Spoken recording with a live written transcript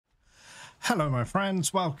Hello my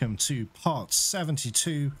friends, welcome to part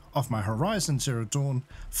 72 of my Horizon Zero Dawn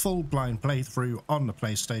full blind playthrough on the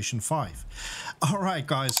PlayStation 5. Alright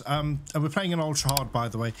guys, we're playing an ultra hard by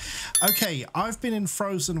the way. Okay, I've been in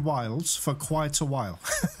Frozen Wilds for quite a while.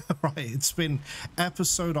 Right, it's been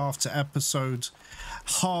episode after episode,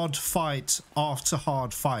 hard fight after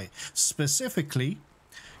hard fight. Specifically,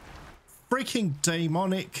 freaking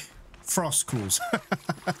demonic frost claws.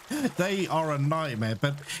 They are a nightmare,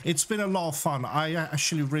 but it's been a lot of fun. I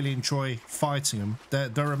actually really enjoy fighting them.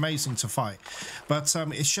 They're amazing to fight, but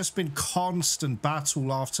it's just been constant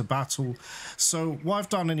battle after battle. So what I've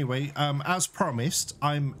done anyway, as promised,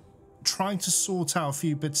 I'm trying to sort out a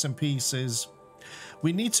few bits and pieces.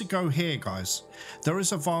 We need to go here, guys. There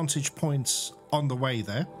is a vantage point on the way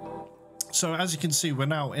there. So as you can see, we're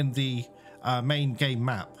now in the main game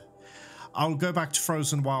map. I'll go back to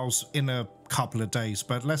Frozen Wilds in a couple of days,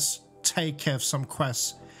 but let's take care of some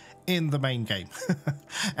quests in the main game.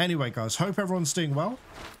 Anyway, guys, hope everyone's doing well.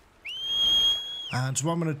 And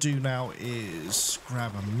what I'm going to do now is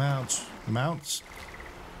grab a mount.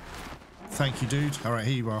 Thank you, dude. All right,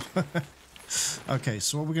 here you are. Okay,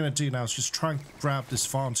 so what we're going to do now is just try and grab this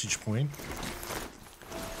vantage point.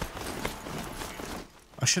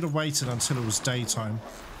 I should have waited until it was daytime.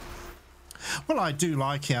 Well, I do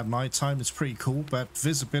like it at night time. It's pretty cool, but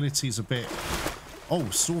visibility is a bit... Oh,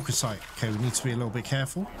 stalker sight. Okay, we need to be a little bit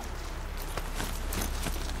careful.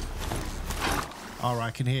 Alright,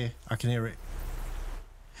 I can hear it.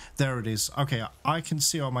 There it is. Okay, I can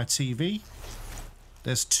see on my TV.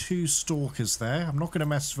 There's two stalkers there. I'm not going to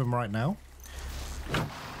mess with them right now.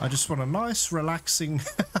 I just want a nice, relaxing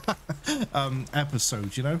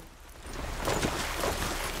episode, you know?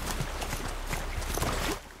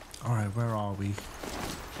 Alright, where are we?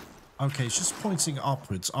 Okay, it's just pointing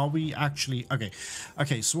upwards. Are we actually...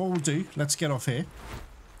 Okay, so what we'll do, let's get off here.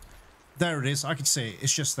 There it is. I can see it.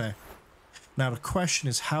 It's just there. Now, the question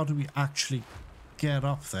is, how do we actually get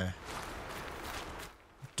up there?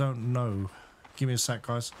 Don't know. Give me a sec,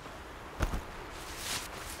 guys.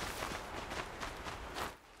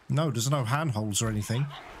 No, there's no handholds or anything.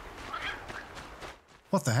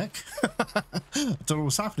 What the heck? I don't know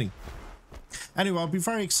what's happening. Anyway, I'll be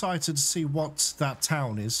very excited to see what that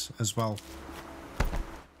town is as well.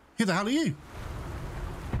 Who the hell are you?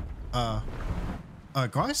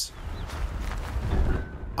 Guys?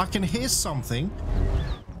 I can hear something.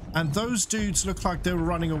 And those dudes look like they were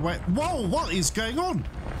running away. Whoa, what is going on?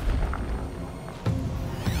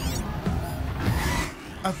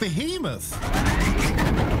 A behemoth.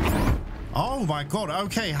 Oh my god.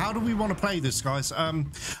 Okay, how do we want to play this, guys?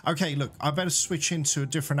 Okay, look, I better switch into a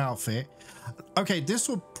different outfit. Okay, this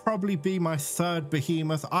will probably be my third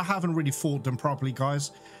behemoth. I haven't really fought them properly,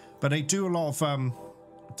 guys, but they do a lot of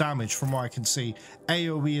damage from what I can see.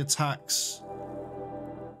 AoE attacks.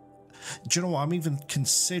 Do you know what? I'm even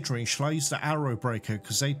considering, shall I use the arrow breaker?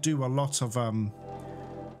 Because they do a lot of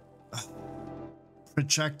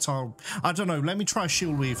projectile. I don't know. Let me try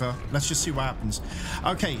shield weaver. Let's just see what happens.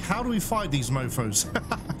 Okay, how do we fight these mofos?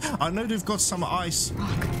 I know they've got some ice.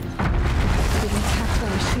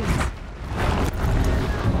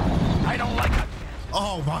 I don't like it.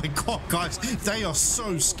 Oh my god, guys, they are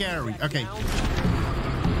so scary. Okay,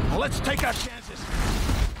 Well, let's take our chances.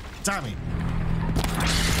 damn it.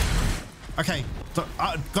 Okay,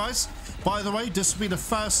 guys, by the way, this will be the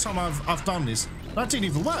first time I've done this. That didn't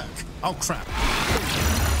even work. Oh crap.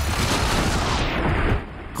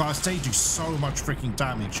 Guys, they do so much freaking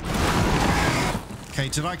damage. Okay,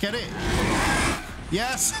 did I get it?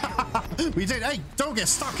 Yes. We did. Hey, don't get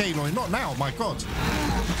stuck, Aloy. Not now, my god.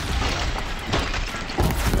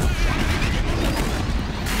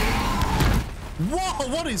 Whoa,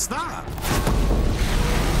 what is that?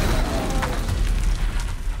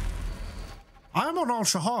 I am on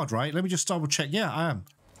ultra hard, right? Let me just double check. Yeah, I am.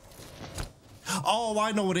 Oh,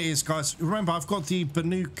 I know what it is, guys. Remember, I've got the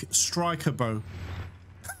Banuk striker bow.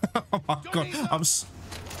 Oh my god, I'm...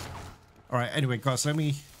 All right, anyway, guys, let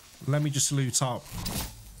me just loot up.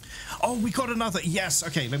 Oh, we got another. Yes.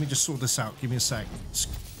 Okay, let me just sort this out. Give me a sec.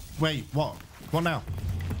 Wait, what? What now?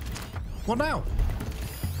 What now?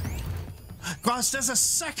 Guys, there's a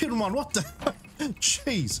second one. What the?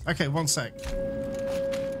 Jeez. Okay, one sec.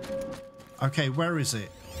 Okay, where is it?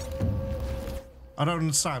 I don't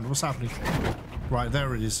understand. What's happening? Right,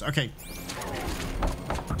 there it is. Okay.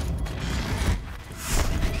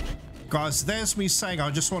 Guys, there's me saying I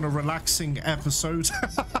just want a relaxing episode.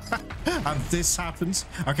 And this happens.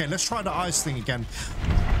 Okay, let's try the ice thing again.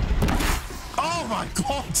 Oh my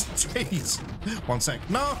god! Jeez. One sec.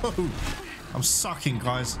 No! I'm sucking,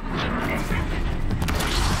 guys.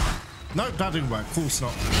 Nope, that didn't work. Of course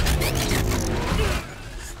not.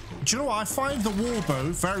 Do you know what? I find the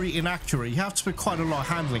warbow very inaccurate. You have to put quite a lot of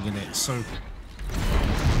handling in it, so...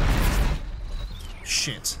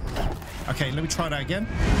 Shit. Okay, let me try that again.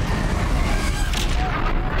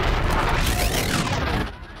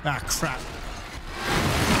 Ah, crap.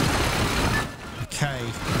 Okay.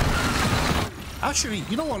 Actually,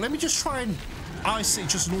 you know what? Let me just try and ice it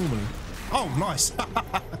just normally. Oh, nice.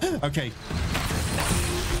 Okay.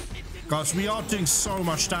 Guys, we are doing so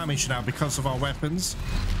much damage now because of our weapons.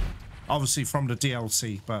 Obviously from the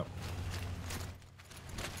DLC, but...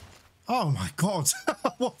 Oh my god.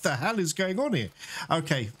 What the hell is going on here?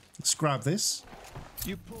 Okay, let's grab this.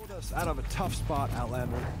 You pulled us out of a tough spot,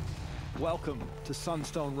 Outlander. Welcome to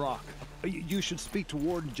Sunstone Rock. You should speak to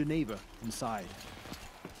Warden Janeva inside.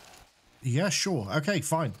 Yeah, sure. Okay,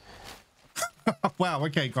 fine. Wow,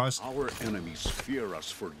 okay, guys. Our enemies fear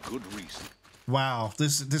us for good reason. Wow,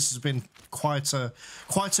 this has been quite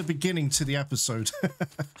a beginning to the episode.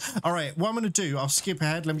 All right, what I'm going to do, I'll skip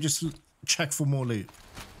ahead. Let me just check for more loot.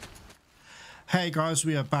 Hey guys,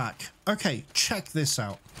 we are back. Okay, check this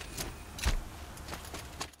out.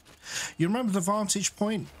 You remember the vantage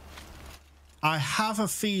point? I have a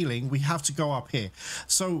feeling we have to go up here.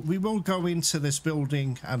 So we will go into this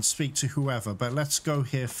building and speak to whoever, but let's go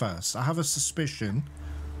here first. I have a suspicion.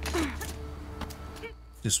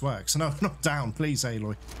 This works. No, not down, please,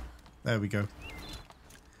 Aloy. There we go.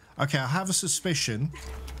 Okay, I have a suspicion.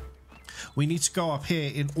 We need to go up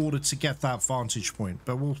here in order to get that vantage point,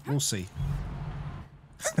 but we'll see.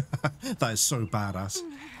 That is so badass.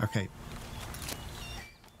 Okay.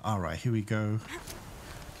 All right, here we go.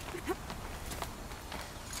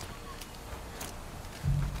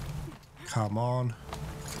 Come on.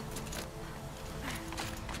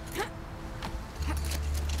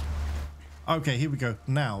 Okay, here we go.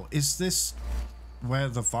 Now, is this where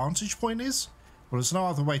the vantage point is? Well, there's no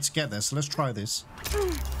other way to get there, so let's try this.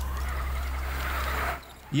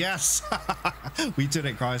 Yes! We did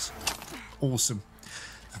it, guys. Awesome.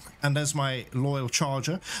 And there's my loyal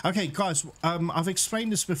charger. Okay, guys, I've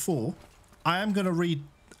explained this before. I am going to read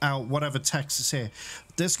out whatever text is here.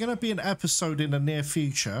 There's going to be an episode in the near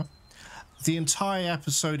future. The entire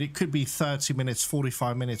episode, it could be 30 minutes,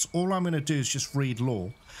 45 minutes. All I'm going to do is just read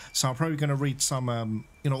lore. So I'm probably going to read some,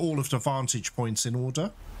 you know, all of the vantage points in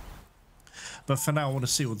order. But for now, I want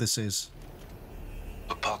to see what this is.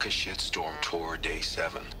 A pocket shitstorm tour day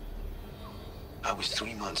 7. I was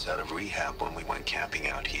 3 months out of rehab when we went camping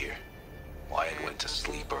out here. Wyatt went to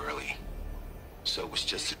sleep early. So it was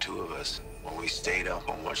just the two of us when we stayed up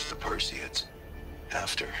and watched the Perseids.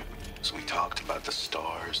 After, so we talked about the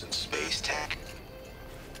stars and space tech.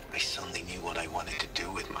 I suddenly knew what I wanted to do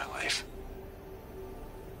with my life.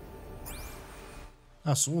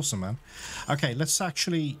 That's awesome, man. Okay, let's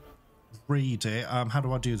actually read it. How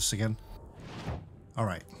do I do this again? All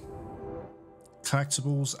right.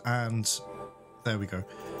 Collectibles and there we go.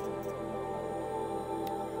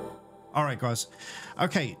 All right, guys.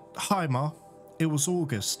 Okay, hi, Ma. It was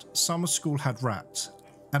August. Summer school had wrapped,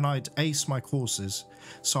 and I'd aced my courses,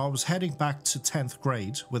 so I was heading back to 10th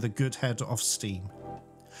grade with a good head of steam.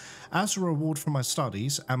 As a reward for my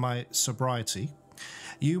studies and my sobriety,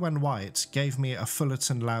 you and Wyatt gave me a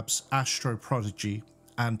Fullerton Labs Astro Prodigy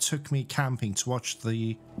and took me camping to watch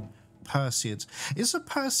the Perseids. Is a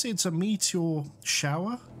Perseids a meteor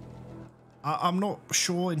shower? I'm not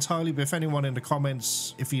sure entirely, but if anyone in the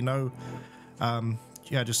comments, if you know,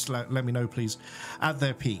 yeah, just let me know, please. At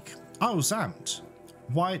their peak, I was amped.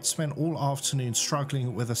 Wyatt spent all afternoon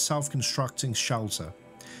struggling with a self-constructing shelter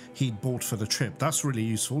he'd bought for the trip. That's really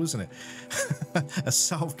useful, isn't it? A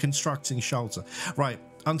self-constructing shelter. Right,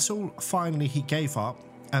 until finally he gave up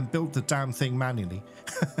and built the damn thing manually.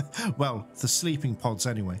 Well, the sleeping pods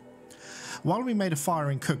anyway. While we made a fire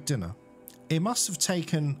and cooked dinner, it must have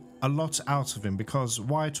taken a lot out of him because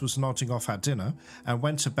Wyatt was nodding off at dinner and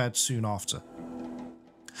went to bed soon after.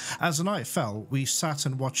 As the night fell, we sat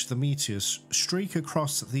and watched the meteors streak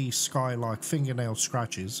across the sky like fingernail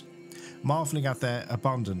scratches, marveling at their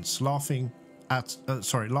abundance, laughing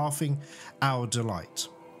our delight.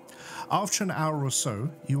 After an hour or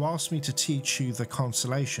so, you asked me to teach you the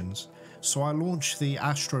constellations, so I launched the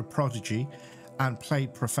Astro Prodigy and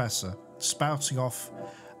played Professor, spouting off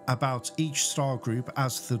about each star group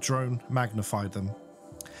as the drone magnified them.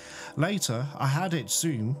 Later, I had it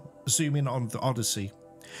zoom in on the Odyssey,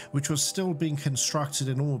 which was still being constructed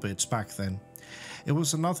in orbit back then. It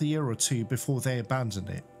was another year or two before they abandoned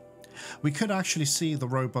it. We could actually see the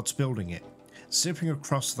robots building it, zipping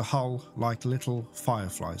across the hull like little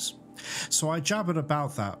fireflies. So I jabbered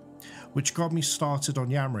about that which got me started on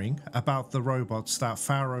yammering about the robots that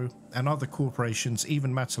Pharaoh and other corporations,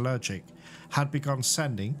 even Metallurgic, had begun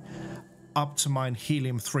sending up to mine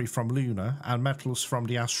helium-3 from Luna and metals from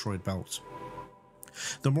the asteroid belt.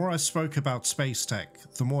 The more I spoke about space tech,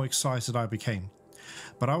 the more excited I became.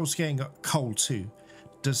 But I was getting cold too.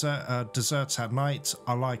 Deserts at night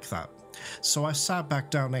are like that. So I sat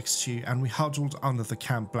back down next to you and we huddled under the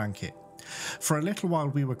camp blanket. For a little while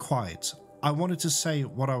we were quiet. I wanted to say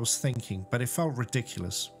what I was thinking, but it felt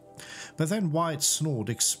ridiculous. But then Wyatt snored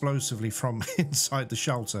explosively from inside the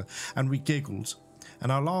shelter and we giggled,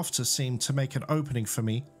 and our laughter seemed to make an opening for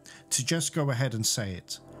me to just go ahead and say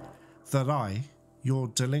it. That I, your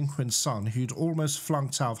delinquent son who'd almost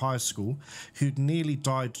flunked out of high school, who'd nearly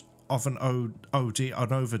died of an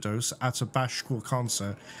overdose at a Bashcore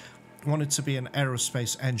concert, wanted to be an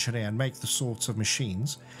aerospace engineer and make the sorts of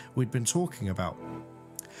machines we'd been talking about.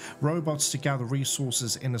 Robots to gather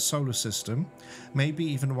resources in a solar system, maybe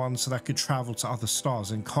even ones that could travel to other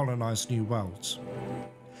stars and colonize new worlds.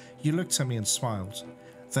 You looked at me and smiled.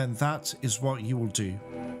 Then that is what you will do.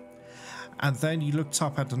 And then you looked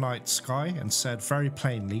up at the night sky and said very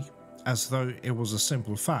plainly, as though it was a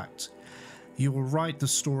simple fact, you will write the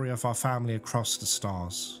story of our family across the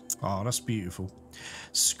stars. Oh, that's beautiful.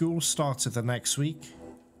 School started the next week,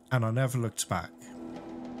 and I never looked back.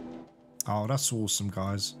 Oh, that's awesome,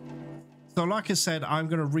 guys. So like I said, I'm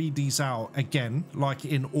going to read these out again, like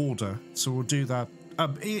in order. So we'll do that.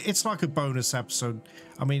 It's like a bonus episode.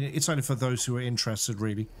 I mean, it's only for those who are interested,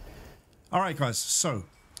 really. All right, guys. So,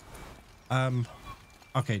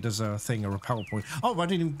 okay, there's a thing, a rappel point. Oh, I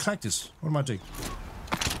didn't even collect this. What am I doing?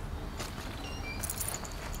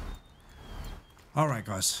 All right,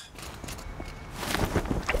 guys.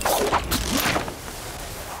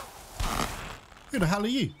 Who the hell are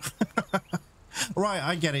you? Right,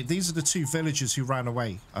 I get it. These are the two villagers who ran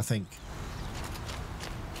away, I think.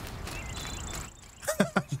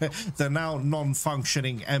 They're now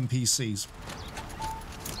non-functioning NPCs.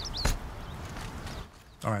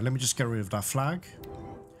 All right, let me just get rid of that flag.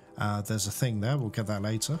 There's a thing there. We'll get that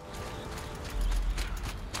later.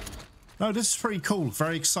 No, this is pretty cool.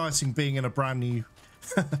 Very exciting being in a brand new,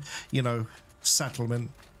 you know,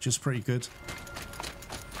 settlement. Just pretty good.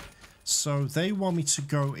 So they want me to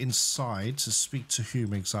go inside to speak to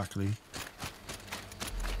whom exactly?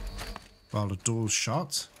 Well, the door's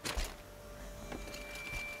shut.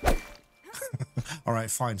 All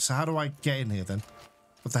right, fine. So how do I get in here then?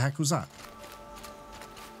 What the heck was that?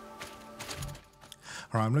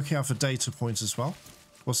 All right, I'm looking out for data points as well.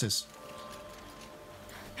 What's this?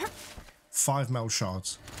 5 metal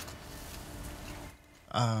shards.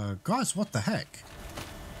 Guys, what the heck?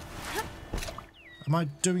 Am I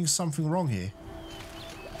doing something wrong here?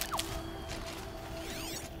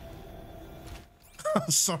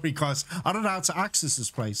 Sorry, guys. I don't know how to access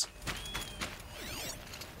this place.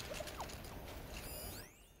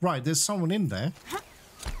 Right, there's someone in there.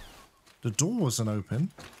 The door wasn't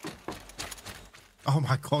open. Oh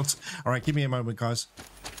my god. All right, give me a moment, guys.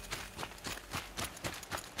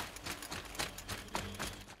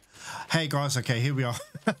 Hey, guys. Okay, here we are.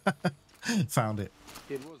 Found it.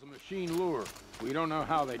 It was a machine lure. We don't know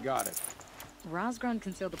how they got it. Rosgrund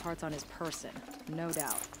concealed the parts on his person, no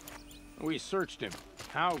doubt. We searched him.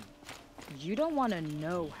 How? You don't want to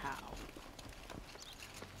know how.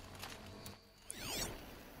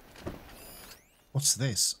 What's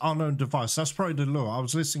this? Unknown device. That's probably the lure. I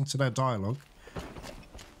was listening to their dialogue.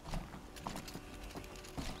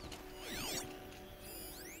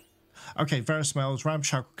 Okay, various smells,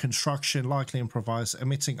 ramshackle construction, likely improvised,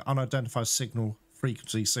 emitting unidentified signal,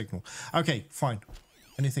 frequency signal. Okay, fine.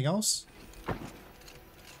 Anything else?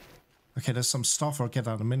 Okay, there's some stuff. I'll get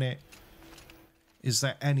that in a minute. Is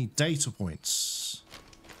there any data points?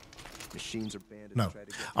 Machines or bandits. No.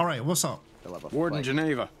 All right, what's up? Warden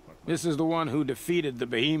Janeva. This is the one who defeated the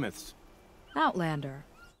Behemoths. Outlander.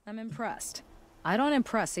 I'm impressed. I don't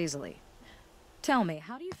impress easily. Tell me,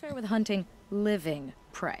 how do you fare with hunting living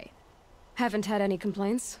prey? Haven't had any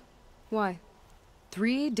complaints. Why?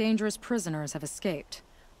 3 dangerous prisoners have escaped.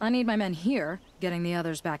 I need my men here, getting the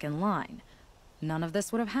others back in line. None of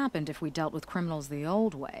this would have happened if we dealt with criminals the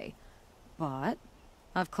old way. But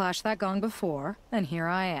I've clashed that gong before, and here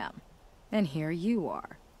I am. And here you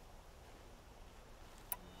are.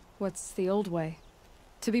 What's the old way?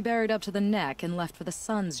 To be buried up to the neck and left for the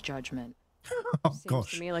sun's judgment. Oh, Seems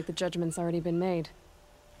gosh. to me like the judgment's already been made.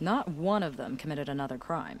 Not one of them committed another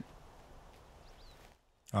crime.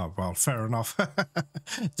 Oh, well, fair enough.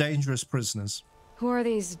 Dangerous prisoners. Who are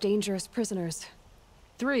these dangerous prisoners?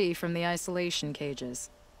 3 from the isolation cages.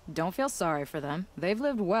 Don't feel sorry for them. They've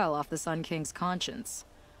lived well off the Sun King's conscience.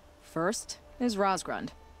 First is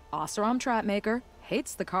Razgrund. Oseram trapmaker,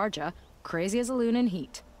 hates the Karja, crazy as a loon in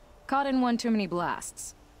heat. Caught in one too many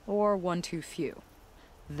blasts. Or one too few.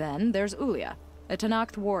 Then there's Ullia, a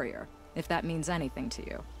Tenakth warrior, if that means anything to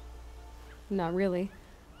you. Not really.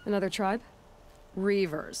 Another tribe?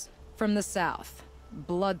 Reavers, from the south.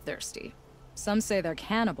 Bloodthirsty. Some say they're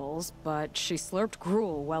cannibals, but she slurped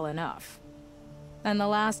gruel well enough. And the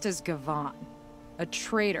last is Gavan, a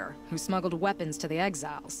traitor who smuggled weapons to the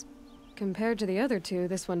exiles. Compared to the other two,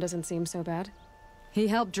 this one doesn't seem so bad. He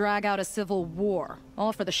helped drag out a civil war,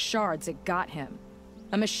 all for the shards it got him.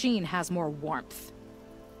 A machine has more warmth.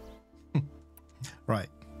 Right.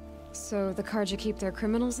 So the Karja keep their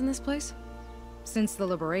criminals in this place? Since the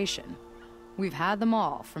liberation, we've had them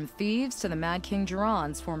all, from thieves to the Mad King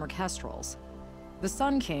Jiran's former kestrels. The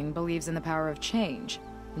Sun King believes in the power of change,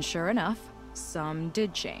 and sure enough, some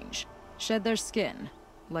did change. Shed their skin,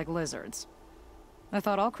 like lizards. I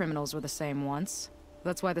thought all criminals were the same once.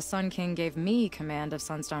 That's why the Sun King gave me command of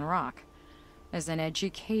Sunstone Rock. As an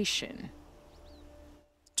education.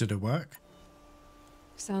 Did it work?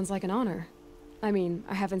 Sounds like an honor. I mean,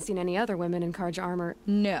 I haven't seen any other women in Karja armor.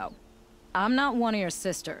 No. I'm not one of your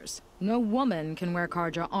sisters. No woman can wear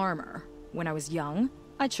Karja armor. When I was young,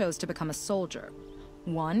 I chose to become a soldier.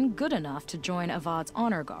 One good enough to join Avad's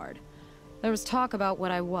honor guard. There was talk about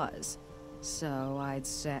what I was. So I'd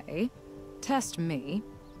say, test me,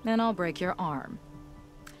 and I'll break your arm.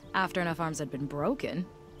 After enough arms had been broken,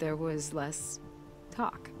 there was less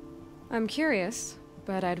talk. I'm curious,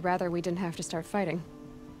 but I'd rather we didn't have to start fighting.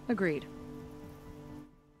 Agreed.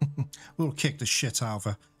 We'll kick the shit out of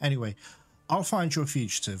her. Anyway, I'll find your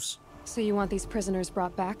fugitives. So you want these prisoners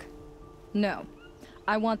brought back? No.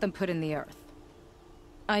 I want them put in the earth.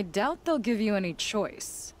 I doubt they'll give you any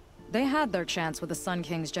choice. They had their chance with the Sun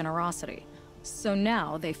King's generosity. So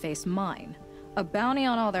now they face mine. A bounty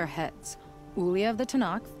on all their heads. Ullia of the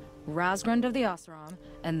Tenakth, Razgrund of the Oseram,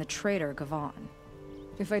 and the traitor Gavan.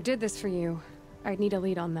 If I did this for you, I'd need a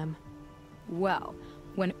lead on them. Well,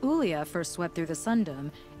 when Ullia first swept through the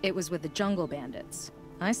Sundom, it was with the jungle bandits.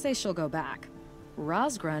 I say she'll go back.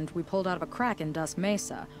 Razgrund we pulled out of a crack in Dusk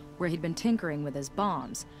Mesa, where he'd been tinkering with his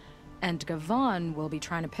bombs. And Gavan will be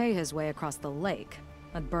trying to pay his way across the lake.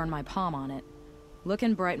 I'd burn my palm on it. Look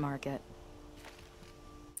in Bright Market.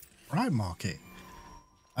 Bright Market?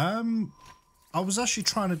 I was actually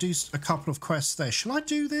trying to do a couple of quests there. Shall I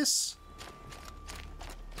do this?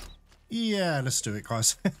 Yeah, let's do it,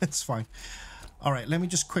 guys. It's fine. All right, let me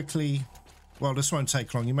just quickly... Well, this won't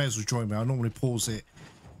take long. You may as well join me. I normally pause it.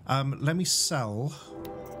 Let me sell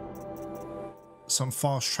some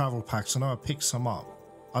fast travel packs. I know I picked some up.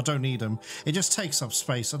 I don't need them. It just takes up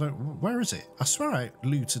space. I don't... Where is it? I swear I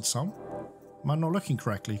looted some. Am I not looking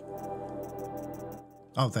correctly?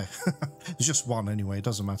 Oh, there. There's just one anyway. It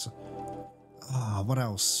doesn't matter. Ah, what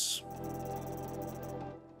else?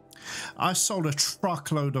 I sold a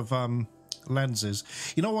truckload of lenses.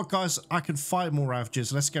 You know what, guys? I can fight more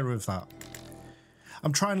ravages. Let's get rid of that.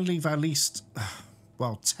 I'm trying to leave at least,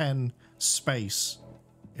 well, 10 space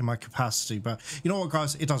in my capacity. But you know what,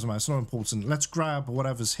 guys? It doesn't matter. It's not important. Let's grab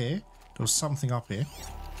whatever's here. There was something up here.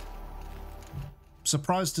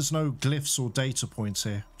 Surprised there's no glyphs or data points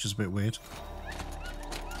here, which is a bit weird.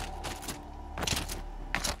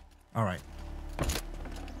 All right.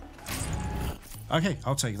 Okay,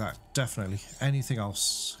 I'll take that. Definitely. Anything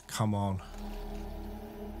else? Come on.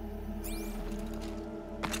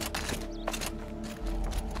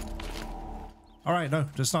 All right, no,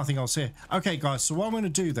 there's nothing else here. Okay, guys, so what I'm going to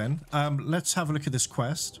do then, let's have a look at this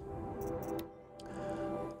quest.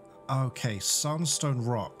 Okay, Sunstone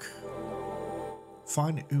Rock.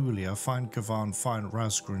 Find Ullia, find Gavan, find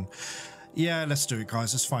Razgrund. Yeah, let's do it,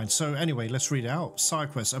 guys. It's fine. So anyway, let's read it out.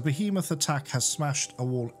 Side quest. A behemoth attack has smashed a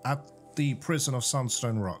wall at the prison of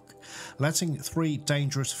Sunstone Rock, letting 3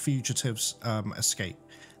 dangerous fugitives escape.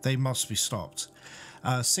 They must be stopped.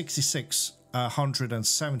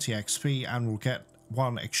 6,670 XP, and we'll get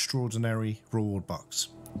 1 extraordinary reward box.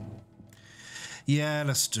 Yeah,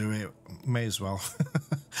 let's do it. May as well.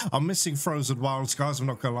 I'm missing Frozen Wilds, guys. I'm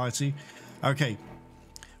not gonna lie to you. Okay,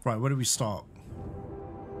 right. Where do we start?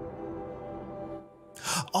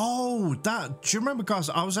 Oh, that. Do you remember, guys?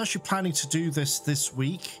 I was actually planning to do this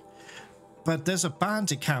week. But there's a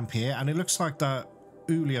bandit camp here, and it looks like that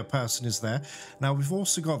Ullia person is there. Now, we've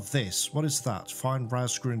also got this. What is that? Find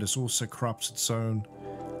Razgrund. There's also corrupted zone.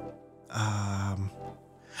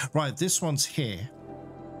 Right, this one's here.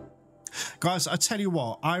 Guys, I tell you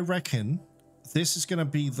what. I reckon this is going to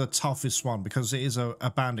be the toughest one because it is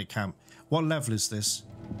a bandit camp. What level is this?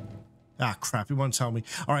 Ah, crap. It won't tell me.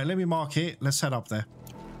 All right, let me mark it. Let's head up there.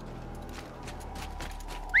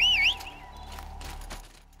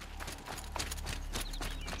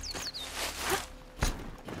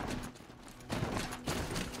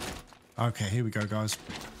 Okay, here we go, guys.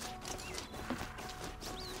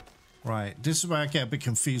 Right, this is where I get a bit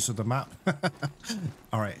confused with the map.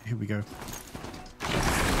 All right, here we go.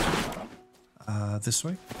 This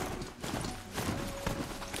way.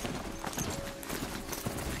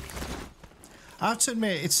 I have to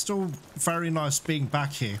admit, it's still very nice being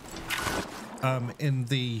back here. In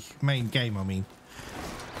the main game, I mean.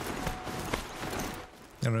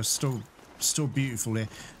 You know, it's still beautiful here.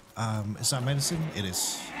 Is that medicine? It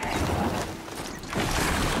is.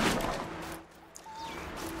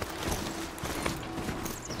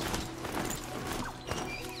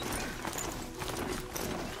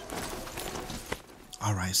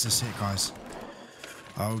 Alright, is this it, guys?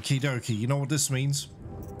 Okie dokie, you know what this means?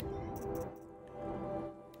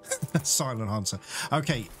 Silent Hunter.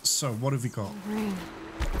 Okay, so what have we got? Rain.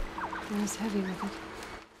 Not as heavy with it.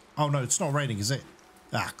 Oh no, it's not raining, is it?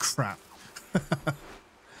 Ah, crap.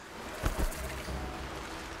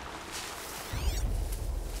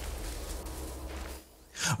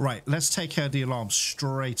 Right, let's take care of the alarm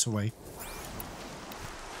straight away.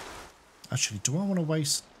 Actually, do I want to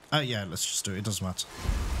waste... yeah, let's just do it. It doesn't matter.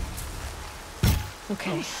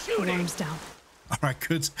 Okay, alarm's down. Alright,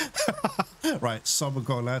 good. Right, someone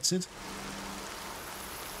got alerted.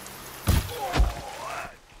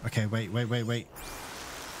 Okay, wait.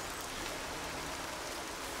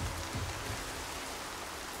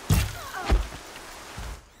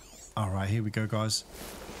 Alright, here we go, guys.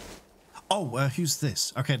 Oh, who's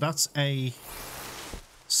this? Okay, that's a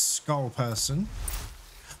skull person.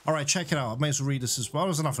 Alright, check it out. I may as well read this as well.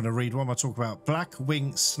 There's nothing to read. What am I talking about?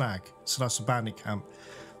 Blackwing Snag. So that's a bandit camp.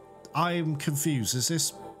 I'm confused. Is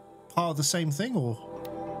this part of the same thing,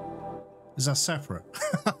 or is that separate?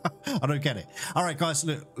 I don't get it. Alright, guys,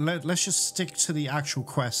 look, let's just stick to the actual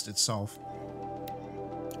quest itself.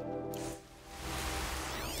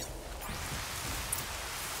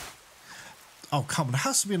 Oh, come on. There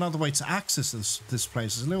has to be another way to access this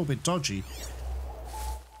place. It's a little bit dodgy.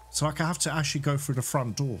 So, like, I have to actually go through the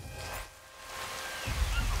front door.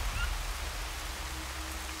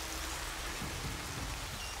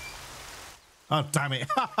 Oh, damn it.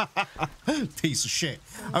 Piece of shit.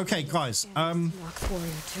 Okay, guys. I'm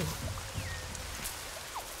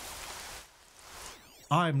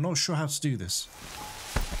not sure how to do this.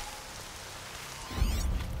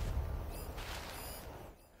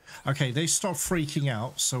 Okay, they stop freaking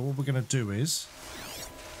out, so what we're going to do is...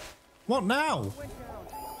 What now?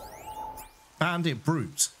 Bandit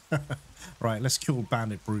Brute. Right, let's kill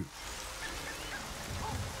Bandit Brute.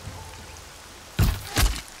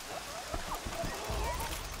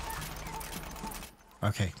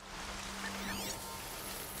 Okay.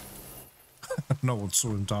 No one saw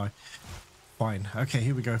him die. Fine. Okay,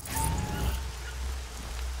 here we go.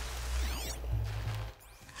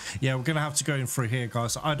 Yeah, we're going to have to go in through here,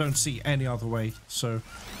 guys. I don't see any other way, so...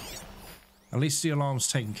 At least the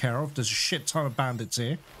alarm's taken care of. There's a shit ton of bandits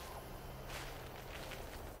here.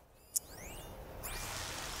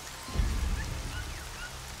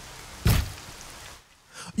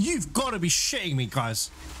 You've got to be shitting me,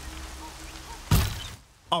 guys.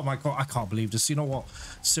 Oh my god, I can't believe this. You know what?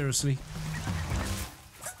 Seriously.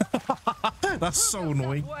 That's so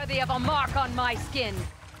annoying. Worthy of a mark on my skin.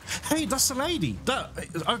 Hey, that's a lady.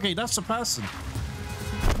 Okay, that's a person.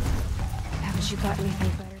 Haven't you got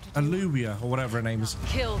anything better to do? Ullia, or whatever her name is.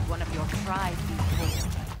 Killed one of your tribe before.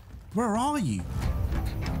 Where are you?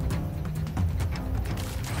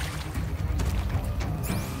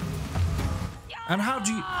 And how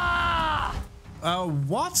do you...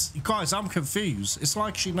 what? Guys, I'm confused. It's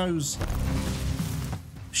like she knows...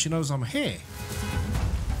 She knows I'm here.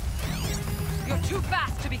 You're too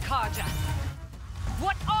fast to be Karja.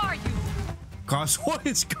 What are you? Guys, what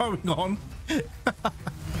is going on?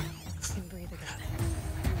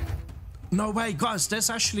 No way, guys, there's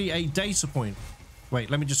actually a data point. Wait,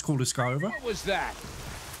 let me just call this guy over. What was that?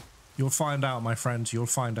 You'll find out, my friend. You'll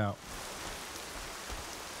find out.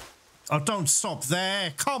 Oh, don't stop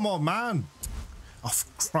there. Come on, man. Oh, for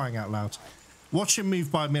crying out loud. Watch him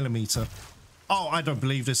move by a millimeter. Oh, I don't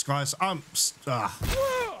believe this, guys.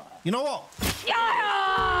 You know what?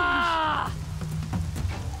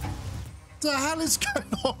 The hell is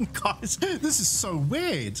going on, guys? This is so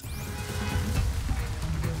weird.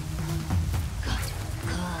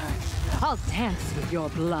 I'll dance with your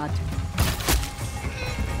blood.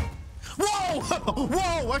 Whoa!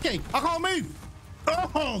 Whoa! Okay, I can't move.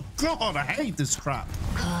 Oh, God, I hate this crap.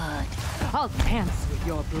 Good. I'll dance with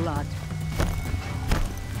your blood.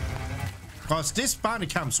 Guys, this bandit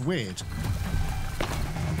camp's weird.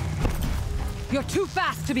 You're too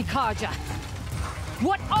fast to be Karja.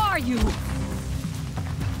 What are you?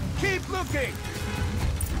 Keep looking.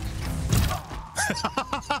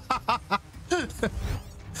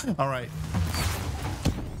 All right.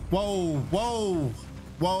 Whoa, whoa,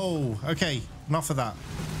 whoa. Okay, enough of that.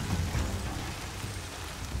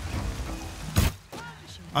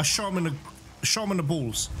 I shot him in the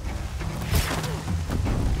balls.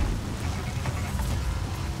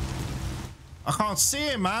 I can't see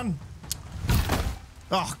him, man.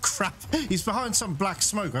 Oh, crap. He's behind some black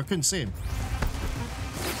smoke. I couldn't see him.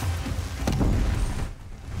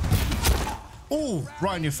 Oh,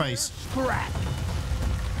 right in your face.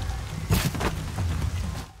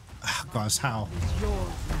 Guys, how?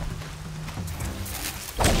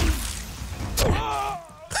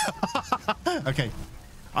 Okay.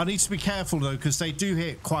 I need to be careful, though, because they do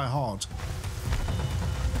hit quite hard.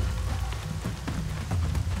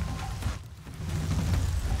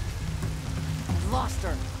 Lost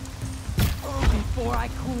her. Before I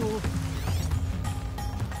cool.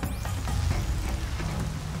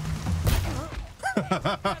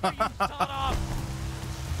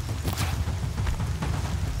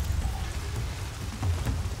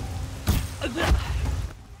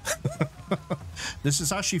 This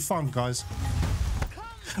is actually fun, guys.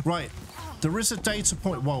 Right, there is a data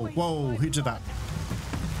point. Whoa, whoa, who did that?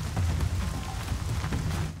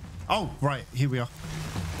 Oh, right, here we are.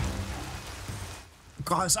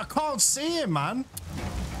 Guys, I can't see him, man.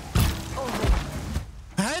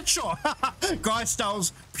 Headshot. Guys, that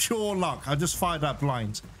was pure luck. I just fired that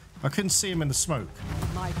blind. I couldn't see him in the smoke.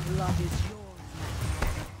 My blood is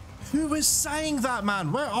yours. Who is saying that,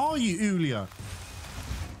 man? Where are you, Ullia?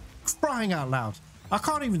 Crying out loud. I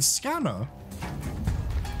can't even scan her.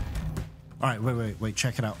 All right, wait,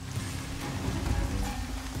 check it out.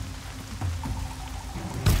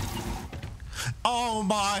 Oh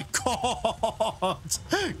my God!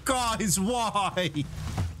 Guys, why?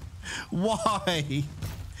 Why?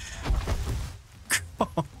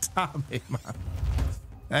 God damn it, man.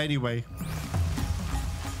 Anyway.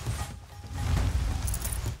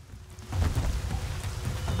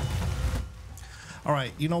 All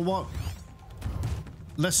right, you know what?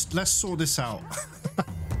 Let's sort this out.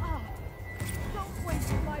 Don't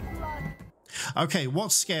waste my blood. Okay,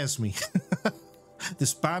 what scares me?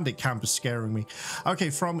 This bandit camp is scaring me.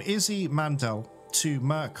 Okay, from Izzy Mandel to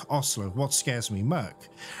Merc Oslo, what scares me? Merc.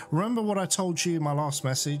 Remember what I told you in my last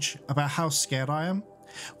message about how scared I am?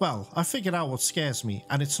 Well, I figured out what scares me,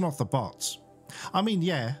 and it's not the bots. I mean,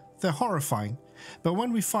 yeah, they're horrifying, but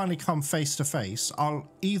when we finally come face to face, I'll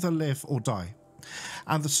either live or die.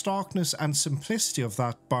 And the starkness and simplicity of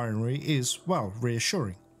that binary is, well,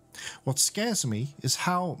 reassuring. What scares me is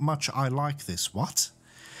how much I like this. What?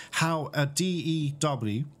 How a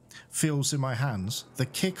DEW feels in my hands, the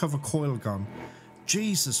kick of a coil gun.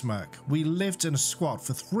 Jesus, Merc, we lived in a squad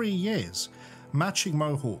for 3 years, matching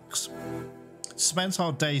mohawks. Spent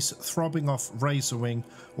our days throbbing off Razorwing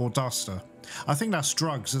or Duster. I think that's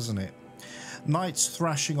drugs, isn't it? Nights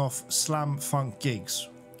thrashing off slam funk gigs.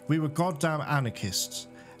 We were goddamn anarchists.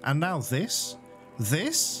 And now this?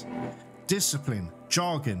 This? Discipline,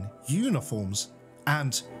 jargon, uniforms,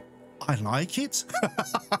 and I like it?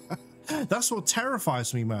 That's what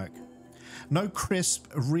terrifies me, Merc. No crisp,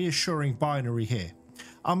 reassuring binary here.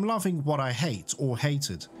 I'm loving what I hate or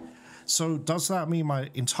hated. So does that mean my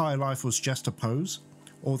entire life was just a pose?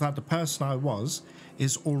 Or that the person I was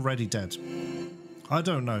is already dead? I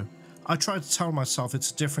don't know. I try to tell myself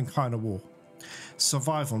it's a different kind of war.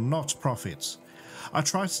 Survival, not profits. I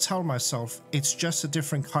try to tell myself it's just a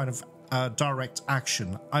different kind of direct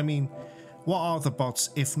action. I mean, what are the bots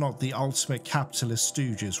if not the ultimate capitalist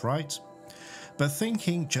stooges, right? But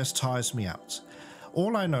thinking just tires me out.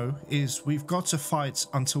 All I know is we've got to fight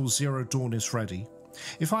until Zero Dawn is ready.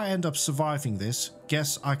 If I end up surviving this,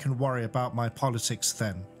 guess I can worry about my politics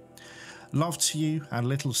then. Love to you and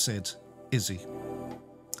little Sid, Izzy.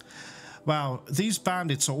 Wow, these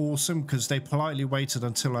bandits are awesome because they politely waited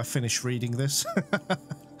until I finished reading this.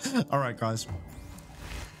 Alright, guys.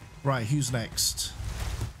 Right, who's next?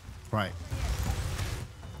 Right.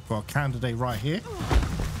 Got a candidate right here.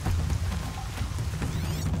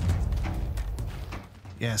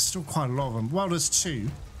 Yeah, still quite a lot of them. Well, there's two.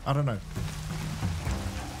 I don't know.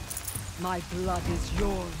 My blood is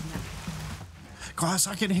yours now. Guys,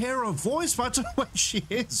 I can hear her voice, but I don't know where she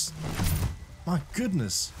is. My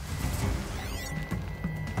goodness.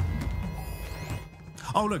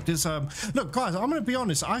 Oh, look, there's look, guys, I'm gonna be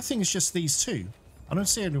honest. I think it's just these two. I don't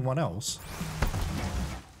see anyone else.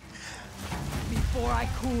 Before I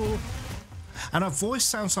cool. And her voice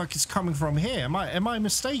sounds like it's coming from here. Am I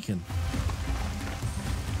mistaken?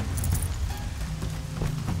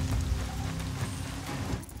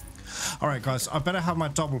 All right, guys, I better have my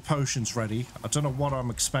double potions ready. I don't know what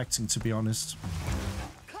I'm expecting, to be honest.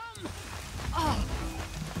 Come! Oh,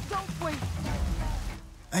 don't wait.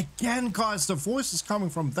 Again, guys, the voice is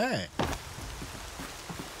coming from there.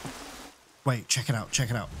 Wait, check it out,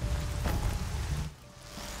 check it out.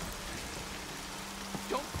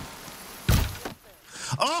 Don't.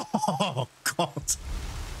 Oh, God.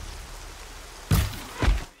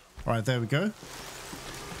 All right, there we go.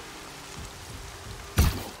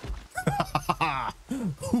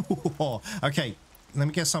 Okay, let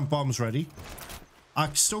me get some bombs ready. I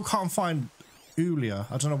still can't find Ullia.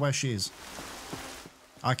 I don't know where she is.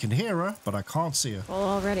 I can hear her, but I can't see her. Well,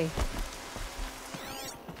 already.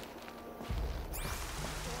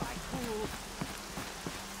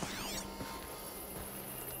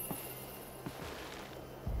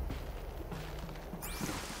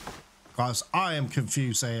 Guys, I am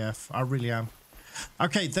confused AF. I really am.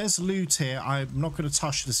 Okay, there's loot here. I'm not going to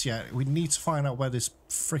touch this yet. We need to find out where this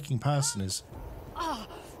freaking person is. Oh,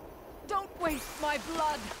 don't waste my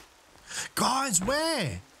blood. Guys,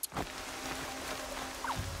 where?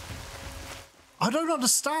 I don't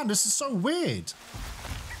understand. This is so weird.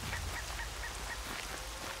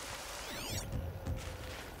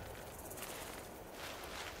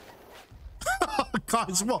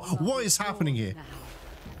 Guys, what is happening here?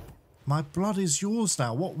 My blood is yours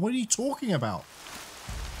now. What are you talking about?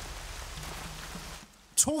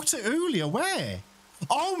 Talk to Ullia. Where?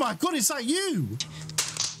 Oh my God, is that you?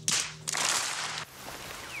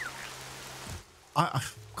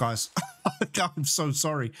 Guys, I'm so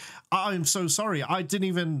sorry. I'm so sorry. I didn't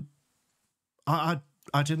even... I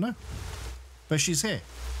didn't know. But she's here.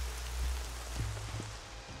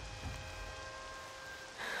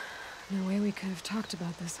 No way we could have talked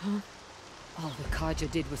about this, huh? All the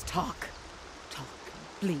Kaja did was talk. Talk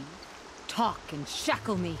and bleed. Talk and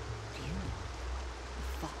shackle me. You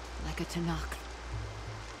fought like a Tanakh.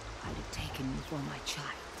 I'd have taken you for my child.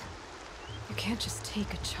 You can't just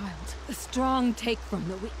take a child. The strong take from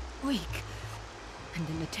the weak. And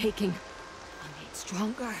in the taking, I made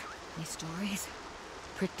stronger. These stories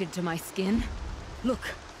pricked into my skin.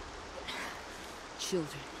 Look.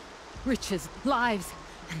 Children, riches, lives,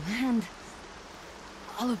 and land.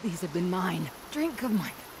 All of these have been mine. Drink of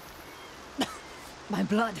my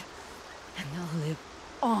blood, and they'll live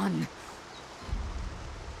on.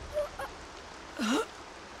 No,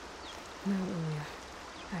 Ullia.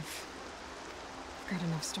 I've got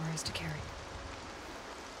enough stories to carry.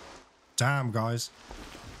 Damn, guys.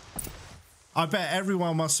 I bet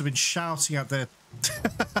everyone must have been shouting at their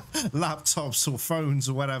laptops or phones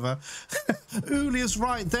or whatever. Ullia's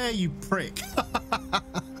right there, you prick.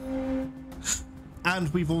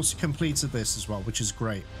 And we've also completed this as well, which is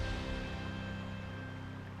great.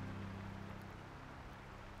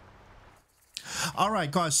 All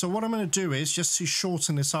right, guys, so what I'm going to do is, just to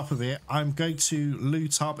shorten this up a bit, I'm going to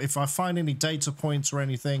loot up. If I find any data points or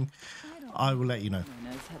anything, I will let you know.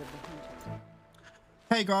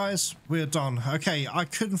 Hey, guys, we're done. Okay, I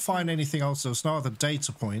couldn't find anything else. There was no other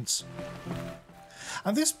data points.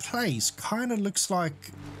 And this place kind of looks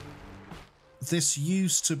like this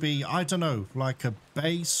used to be, I don't know, like a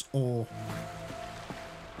base or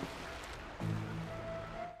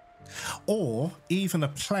even a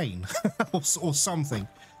plane or something,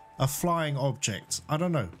 a flying object. I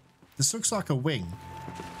don't know. This looks like a wing.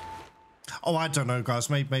 Oh, I don't know, guys.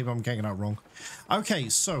 Maybe I'm getting that wrong. Okay,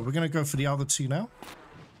 so we're going to go for the other two now.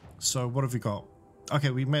 So what have we got?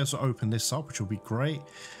 Okay, we may as well open this up, which will be great.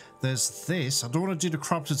 There's this. I don't want to do the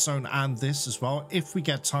corrupted zone and this as well. If we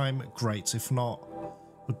get time, great. If not,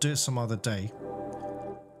 we'll do it some other day.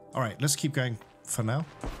 All right, let's keep going for now.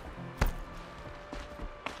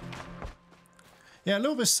 Yeah, a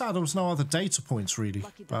little bit sad there was no other data points really,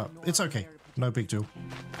 but it's okay. No big deal.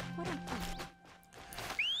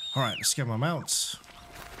 All right, let's get my mounts.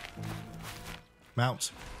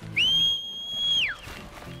 Mount.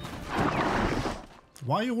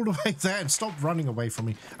 Why are you all the way there? And stop running away from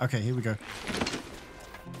me. Okay, here we go.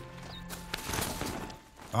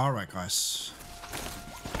 All right, guys.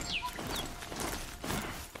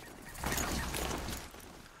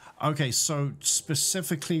 Okay, so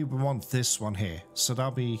specifically we want this one here. So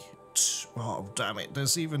that'll be... Oh, damn it.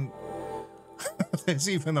 There's even... there's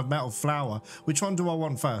even a metal flower. Which one do I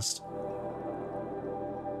want first?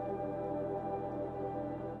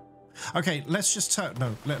 Okay, let's just turn...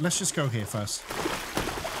 No, let's just go here first.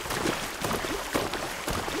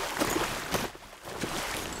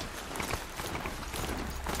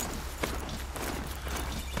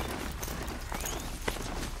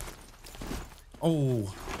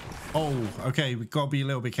 Oh, okay, we've got to be a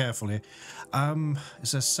little bit careful here.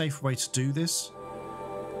 Is there a safe way to do this?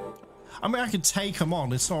 I mean, I can take them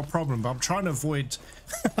on. It's not a problem, but I'm trying to avoid...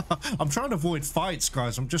 I'm trying to avoid fights,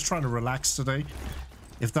 guys. I'm just trying to relax today,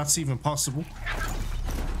 if that's even possible.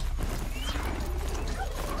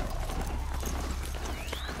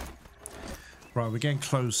 Right, we're getting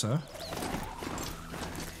closer.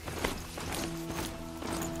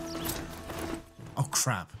 Oh,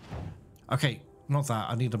 crap. Okay, not that.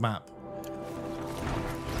 I need a map.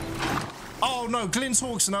 Oh, no,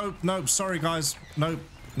 Glinthawks. Nope, nope. Sorry, guys. Nope,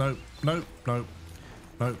 nope, nope, nope,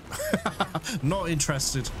 nope. Not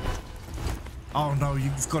interested. Oh, no,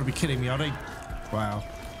 you've got to be kidding me, are they? Wow.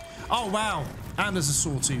 Oh, wow. And there's a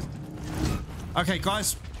sawtooth. Okay,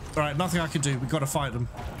 guys. All right, nothing I can do. We've got to fight them.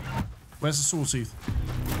 Where's the sawtooth?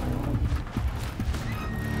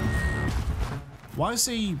 Why is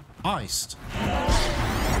he iced?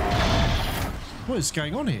 What is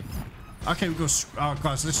going on here? Okay, we got. Oh,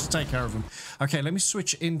 guys, let's just take care of him. Okay, let me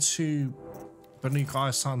switch into Banuka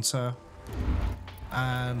Ice Hunter,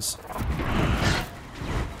 and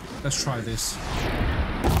let's try this.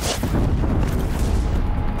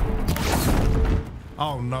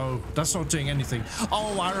 Oh no, that's not doing anything.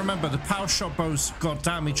 Oh, I remember the power shot bows got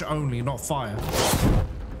damage only, not fire.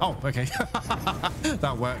 Oh, okay,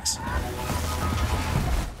 that works.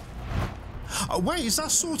 Oh, wait, is that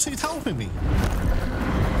sawtooth helping me?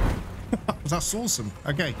 That's awesome.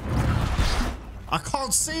 Okay. I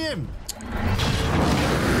can't see him.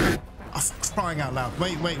 I'm crying out loud.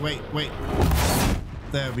 Wait, wait, wait, wait.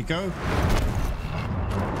 There we go.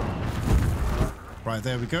 Right,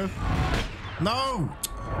 there we go. No!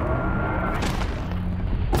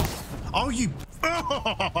 Oh, you...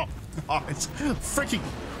 Oh, guys. Freaking...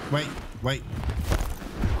 Wait, wait.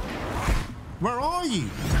 Where are you?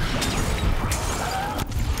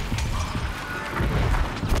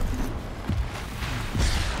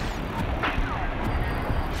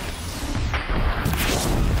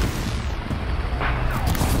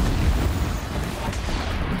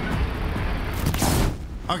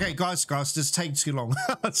 Okay, guys, this takes too long.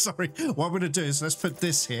 Sorry. What I'm going to do is let's put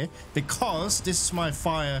this here because this is my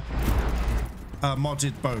fire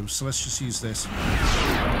modded bow. So let's just use this.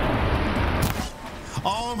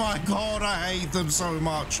 Oh my god, I hate them so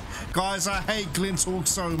much. Guys, I hate Glinthawks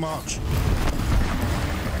so much.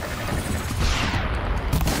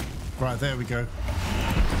 Right, there we go.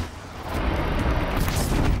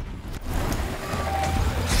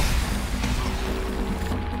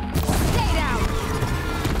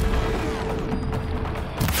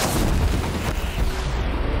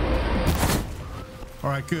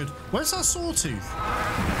 Alright, good. Where's that sawtooth?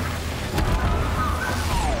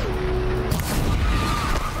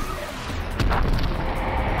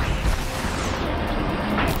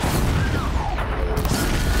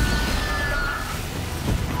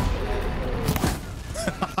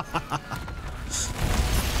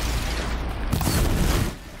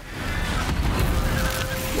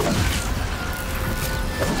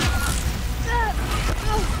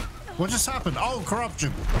 What just happened? Oh,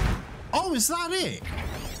 corruption. Oh, is that it?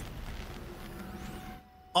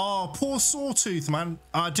 Oh, poor Sawtooth, man.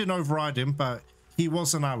 I didn't override him, but he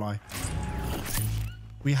was an ally.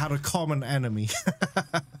 We had a common enemy.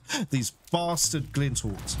 These bastard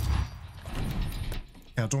Glinthawks.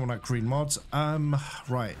 Yeah, I don't want that green mod.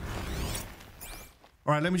 Right.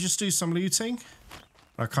 Alright, let me just do some looting.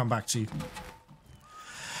 I'll come back to you.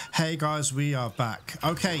 Hey guys, we are back.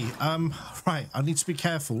 Okay, right, I need to be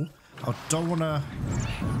careful. I don't wanna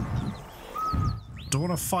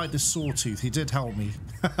fight this Sawtooth. He did help me.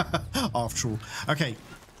 After all. Okay.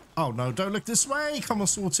 Oh no, don't look this way. Come on,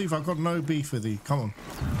 Sawtooth. I've got no beef with you. Come on.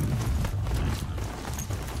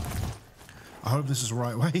 I hope this is the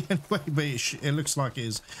right way. Anyway, but it looks like it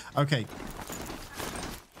is. Okay.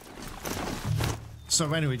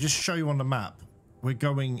 So anyway, just to show you on the map. We're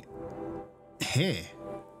going here.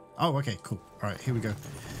 Oh, okay, cool. All right, here we go.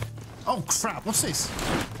 Oh crap, what's this?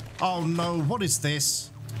 Oh no, what is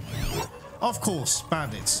this? Of course,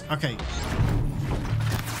 bandits. Okay.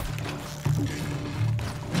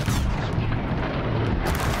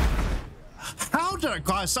 How did I,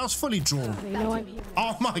 guys? That was fully drawn. They know I'm here.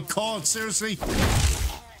 Oh my god, seriously?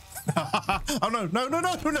 Oh no, no, no,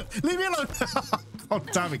 no, no, leave me alone. God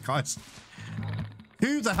damn it, guys.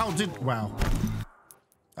 Who the hell did, wow.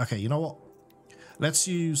 Okay, you know what? Let's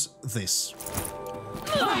use this.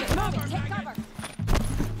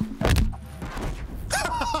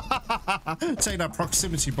 Take that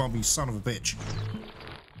proximity bomb, you son of a bitch.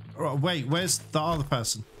 Oh, wait, where's the other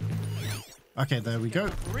person? Okay, there we go.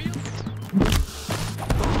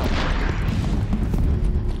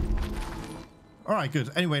 Alright,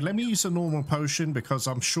 good. Anyway, let me use a normal potion because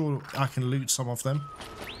I'm sure I can loot some of them.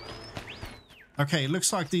 Okay, it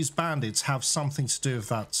looks like these bandits have something to do with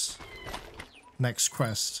that next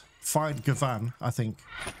quest. Find Gavan, I think.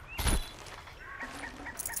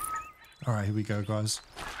 Alright, here we go, guys.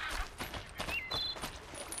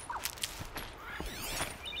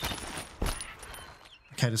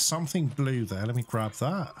 Okay, there's something blue there. Let me grab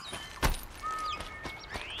that.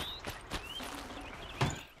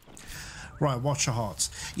 Right, watch your hearts.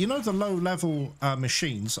 You know the low-level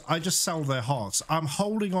machines, I just sell their hearts. I'm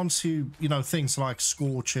holding on to, you know, things like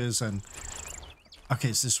Scorchers and... Okay,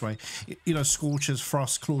 it's this way. You know, Scorchers,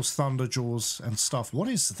 Frost Claws, Thunderjaws and stuff. What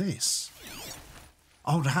is this?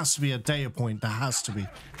 Oh, there has to be a data point. There has to be.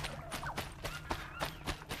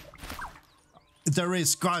 There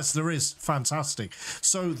is, guys, there is. Fantastic.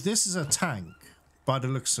 So this is a tank, by the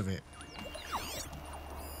looks of it.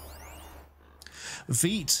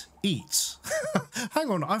 Veeteats.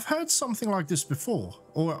 Hang on, I've heard something like this before.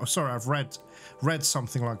 Or, sorry, I've read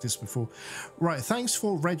something like this before. Right, thanks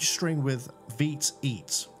for registering with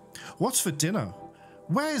Veeteats. What's for dinner?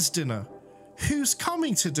 Where's dinner? Who's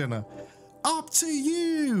coming to dinner? Up to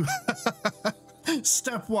you!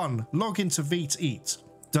 Step 1, log into Veeteats.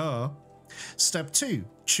 Duh. Step 2,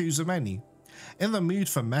 choose a menu. In the mood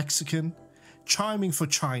for Mexican, chiming for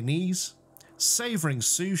Chinese, savoring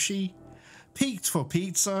sushi, peaked for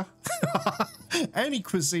pizza, any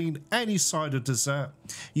cuisine, any side of dessert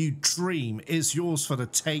you dream is yours for the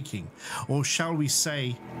taking, or shall we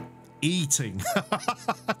say, eating.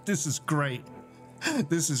 This is great.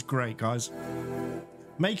 This is great, guys.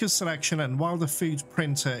 Make a selection, and while the food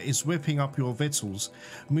printer is whipping up your victuals,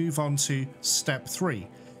 move on to step 3.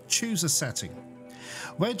 Choose a setting.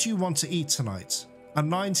 Where do you want to eat tonight? A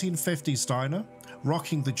 1950s diner,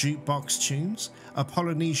 rocking the jukebox tunes, a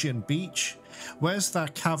Polynesian beach? Where's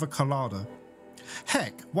that cava colada?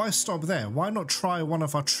 Heck, why stop there? Why not try one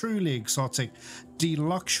of our truly exotic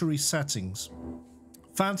deluxury settings?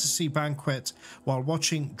 Fantasy banquet while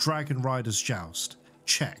watching Dragon Riders joust.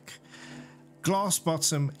 Check. Glass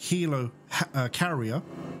bottom helo carrier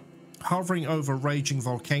hovering over raging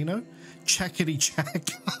volcano. Checkity check.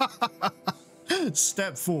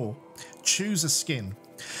 Step 4. Choose a skin.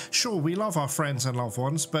 Sure, we love our friends and loved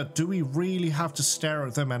ones, but do we really have to stare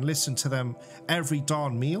at them and listen to them every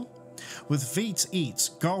darn meal? With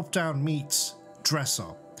Veeteats, gulp down meats, dress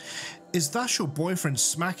up. Is that your boyfriend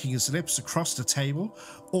smacking his lips across the table?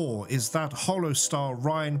 Or is that hollow star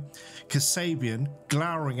Ryan Kasabian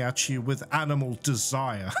glowering at you with animal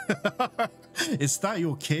desire? Is that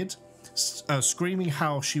your kid screaming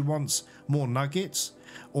how she wants more nuggets?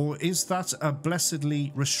 Or is that a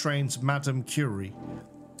blessedly restrained Madame Curie,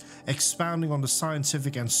 expounding on the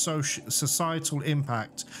scientific and societal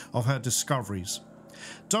impact of her discoveries?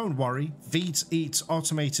 Don't worry, Veeteats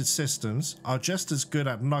automated systems are just as good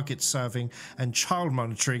at nugget serving and child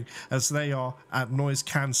monitoring as they are at noise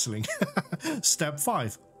cancelling. Step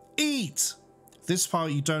 5. Eat! This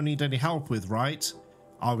part you don't need any help with, right?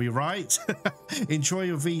 Are we right? Enjoy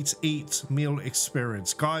your Veeteats meal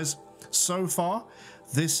experience. Guys, so far,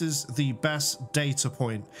 this is the best data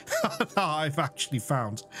point that I've actually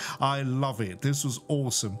found. I love it. This was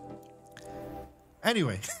awesome.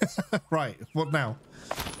 Anyway, right, what now?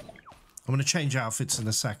 I'm going to change outfits in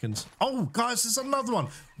a second. Oh, guys, there's another one.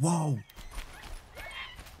 Whoa.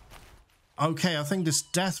 Okay, I think this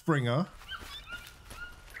Deathbringer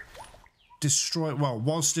destroyed, well,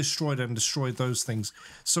 was destroyed and destroyed those things.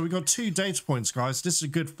 So we got 2 data points, guys. This is a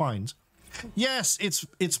good find. Yes,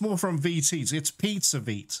 it's more from Veeteats. It's Pizza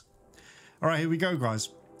Veet. All right, here we go, guys.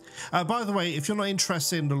 By the way, if you're not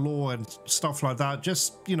interested in the lore and stuff like that,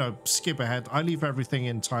 just, you know, skip ahead. I leave everything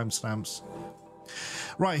in timestamps.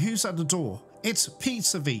 Right, who's at the door? It's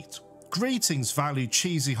Pizza Veet. Greetings, valued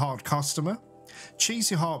Cheesy Heart customer.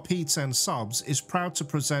 Cheesy Heart Pizza and Subs is proud to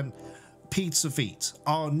present Pizza Veet,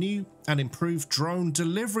 our new and improved drone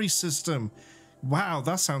delivery system. Wow,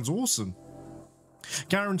 that sounds awesome.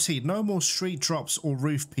 Guaranteed no more street drops or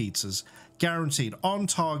roof pizzas. Guaranteed on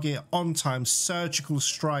target, on time, surgical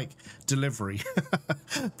strike delivery.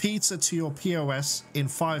 Pizza to your POS in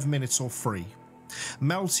 5 minutes or free.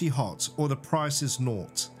 Melty hot or the price is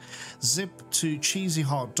naught. Zip to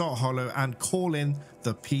cheesyheart.holo and call in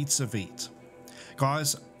the Pizza Veet.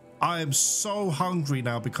 Guys, I am so hungry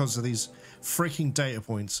now because of these freaking data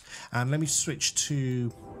points. And let me switch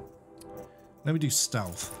to... Let me do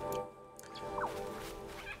stealth.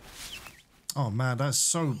 Oh man, that's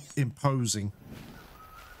so imposing.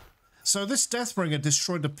 So this Deathbringer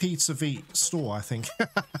destroyed the Pizza Veet store, I think.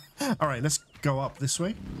 Alright, let's go up this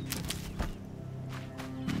way.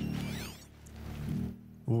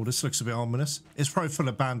 Oh, this looks a bit ominous. It's probably full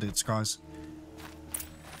of bandits, guys.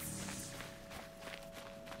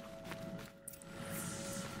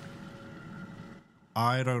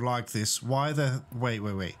 I don't like this. Why the...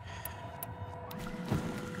 Wait.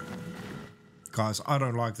 Guys, I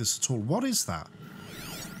don't like this at all. What is that?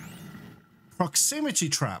 Proximity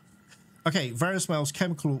trap. Okay, various metals,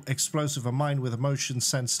 chemical, explosive, a mine with a motion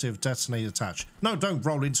sensitive detonator attached. No, don't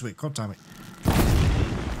roll into it. God damn it.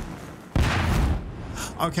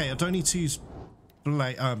 Okay, I don't need to use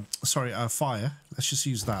fire. Let's just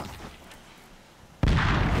use that.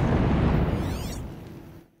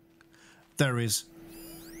 There is.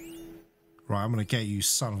 Right, I'm gonna get you,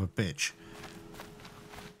 son of a bitch.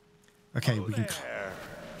 Okay, we can. There.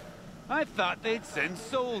 I thought they'd send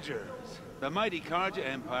soldiers. The mighty Karja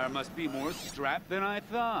Empire must be more strapped than I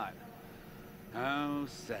thought. How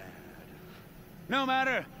sad. No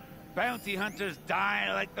matter, bounty hunters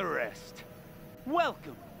die like the rest.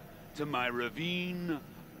 Welcome to my ravine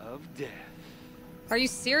of death. Are you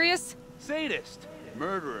serious? Sadist,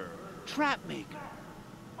 murderer, trapmaker.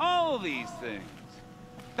 All these things.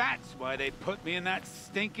 That's why they put me in that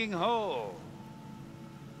stinking hole.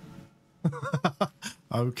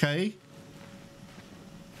 Okay.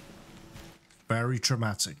 Very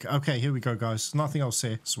dramatic. Okay, here we go, guys. Nothing else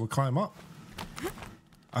here, so we'll climb up.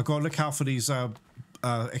 I've got to look out for these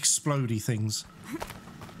explodey things.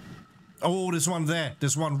 Oh, there's one there.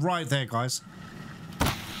 There's one right there, guys.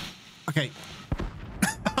 Okay.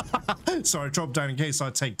 Sorry, drop down in case I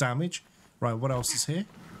take damage. Right, what else is here?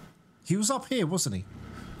 He was up here, wasn't he?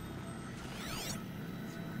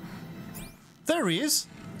 There he is.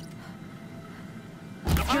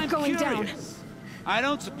 You're going down. I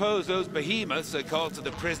don't suppose those behemoths that called to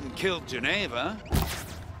the prison killed Janeva.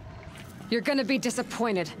 You're gonna be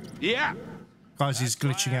disappointed. Yeah. Guys, he's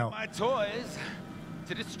glitching out. My toys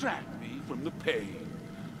to distract me from the pain.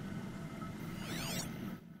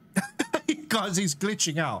 Guys, he's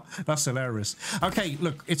glitching out. That's hilarious. Okay,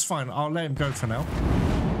 look, it's fine. I'll let him go for now.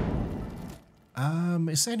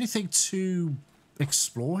 Is there anything to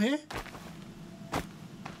explore here?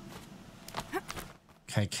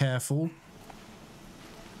 Okay, careful.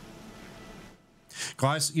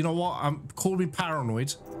 Guys, you know what? Call me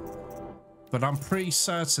paranoid, but I'm pretty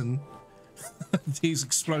certain these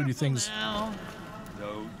exploding things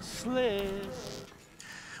Don't slip.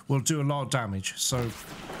 will do a lot of damage. So,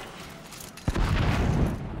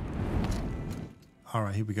 all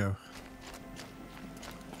right, here we go.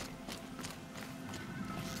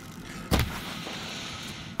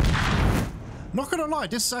 Not gonna lie,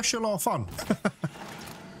 this is actually a lot of fun.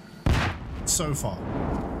 So far.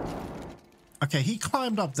 Okay, he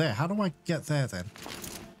climbed up there. How do I get there then?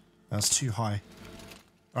 That's too high.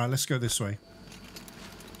 All right, let's go this way.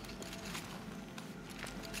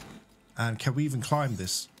 And can we even climb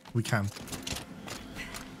this? We can.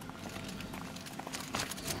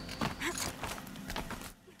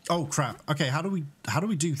 Oh crap. Okay, how do we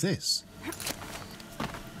do this?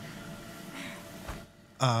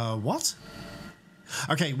 What?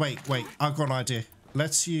 Okay, wait. I've got an idea.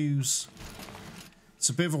 Let's use... It's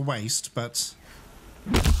a bit of a waste, but...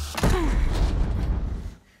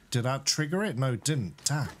 Did that trigger it? No, it didn't.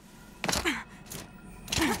 Damn.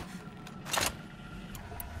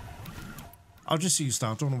 I'll just use that.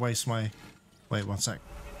 I don't want to waste my... Wait, one sec.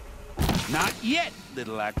 Not yet,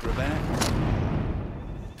 little acrobat.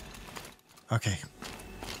 Okay.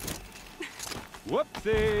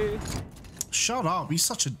 Whoopsie. Shut up. He's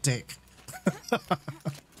such a dick.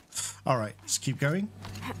 All right, let's keep going.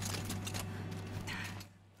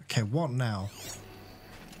 Okay, what now?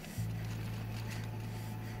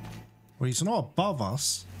 Well, he's not above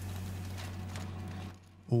us.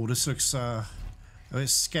 Oh, this looks a bit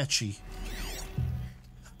sketchy.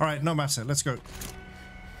 All right, no matter. Let's go.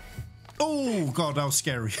 Oh, God, that was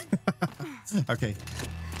scary. Okay.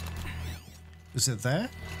 Is it there?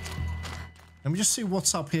 Let me just see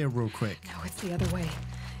what's up here real quick. No, it's the other way.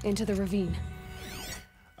 Into the ravine.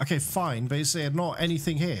 Okay, fine, but is there not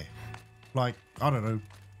anything here? Like, I don't know,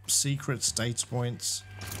 secrets, data points,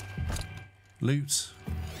 loot?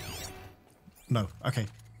 No, okay.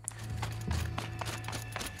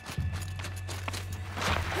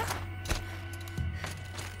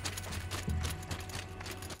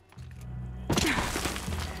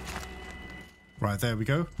 Right, there we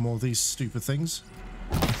go. More of these stupid things.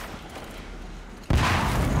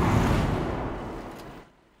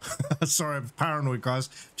 Sorry, I'm paranoid, guys.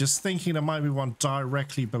 Just thinking there might be one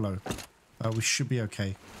directly below. We should be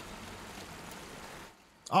okay.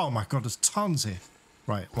 Oh my God, there's tons here.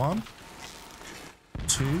 Right, 1,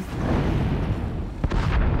 2.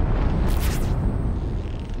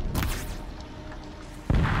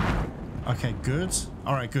 Okay, good.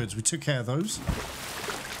 All right, good. We took care of those.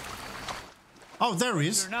 Oh, there he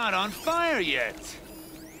is. You're not on fire yet.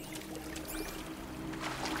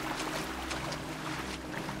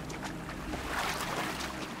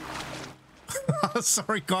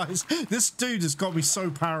 Sorry, guys. This dude has got me so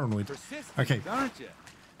paranoid. Okay. Aren't you?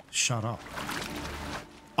 Shut up.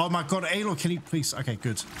 Oh my god, Aloy, can you please... Okay,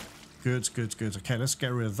 good. Good. Okay, let's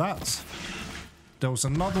get rid of that. There was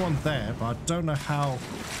another one there, but I don't know how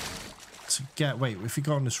to get... Wait, if we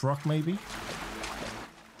go on this rock, maybe?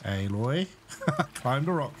 Aloy. Climb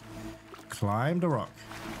the rock. Climb the rock.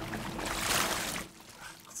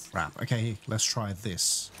 Crap. Okay, let's try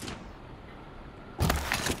this.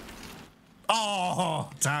 Oh,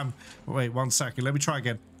 damn. Wait, 1 second. Let me try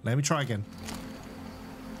again.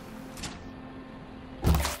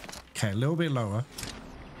 Okay, a little bit lower.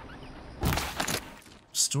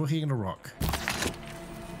 Still hitting the rock.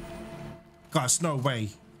 Guys, no way.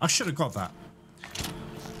 I should have got that.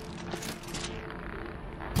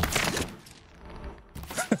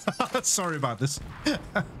 Sorry about this.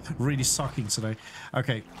 Really sucking today.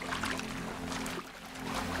 Okay.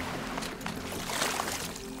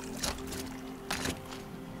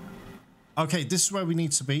 Okay, this is where we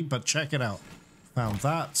need to be, but check it out. Found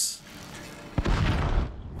that.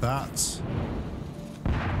 That.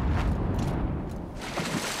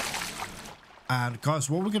 And guys,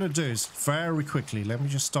 what we're going to do is very quickly, let me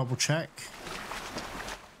just double check.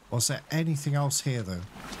 Was there anything else here though?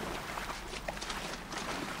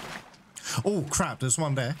 Oh crap, there's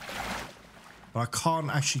one there. But I can't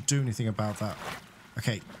actually do anything about that.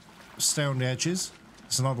 Okay, stay on the edges.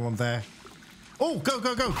 There's another one there. Oh, go.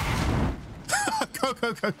 Go.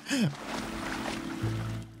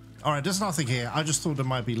 Alright, there's nothing here. I just thought there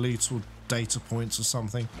might be loot or data points or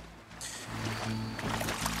something.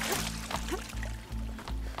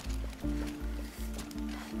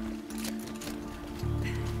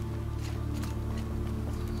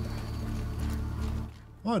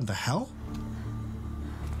 What in the hell?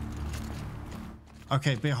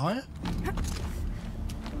 Okay, a bit higher.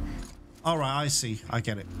 Alright, I see. I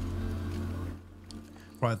get it.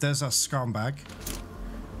 Right, there's our scumbag.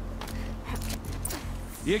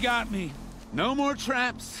 You got me. No more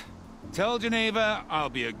traps. Tell Janeva I'll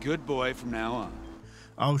be a good boy from now on.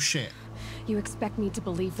 Oh, shit. You expect me to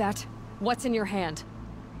believe that? What's in your hand?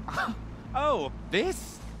 Oh,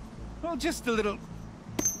 this? Well, just a little...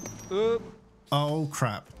 Oh,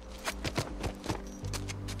 crap.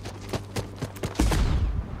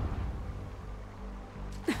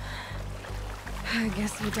 I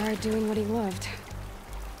guess he died doing what he loved.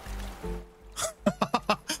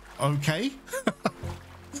 Okay.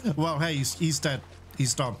 Well, hey, he's dead.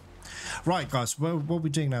 He's done. Right, guys, what are we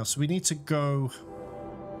doing now? So we need to go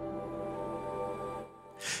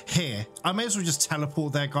here. I may as well just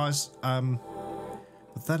teleport there, guys.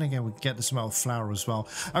 But then again, we can get this metal flower as well.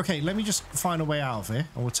 Okay, let me just find a way out of here,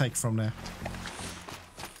 and we'll take it from there.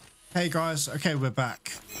 Hey, guys. Okay, we're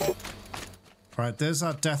back. Right, there's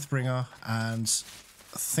our Deathbringer, and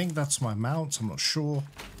I think that's my mount. I'm not sure.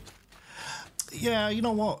 Yeah, you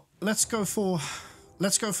know what? Let's go for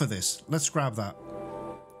this. Let's grab that.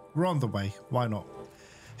 We're on the way. Why not?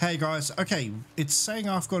 Hey, guys. Okay, it's saying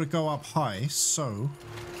I've got to go up high, so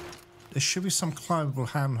there should be some climbable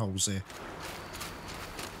handholds here.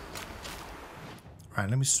 Right,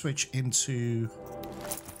 let me switch into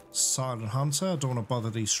Silent Hunter. I don't want to bother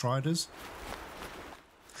these striders.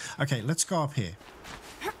 Okay, let's go up here.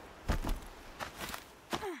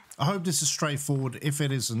 I hope this is straightforward. If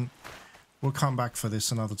it isn't, we'll come back for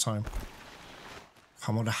this another time.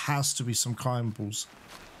 Come on, there has to be some climbables.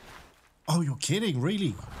 Oh, you're kidding,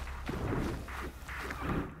 really?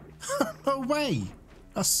 No way!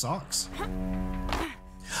 That sucks.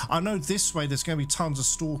 I know this way there's going to be tons of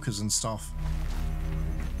stalkers and stuff.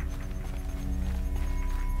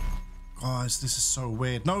 Guys, this is so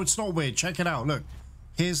weird. No, it's not weird. Check it out. Look.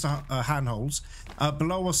 Here's the handholds.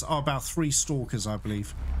 Below us are about 3 stalkers, I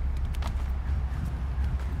believe.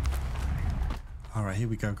 Alright, here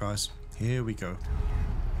we go, guys. Here we go.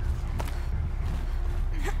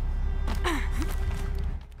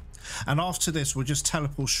 And after this, we'll just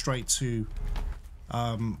teleport straight to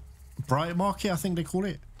Bright Market, I think they call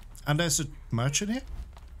it. And there's a merchant here.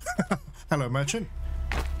 Hello, merchant.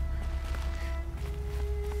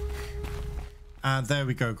 And there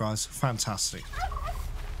we go, guys. Fantastic.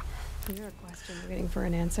 You're a question waiting for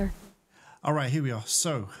an answer. All right, here we are.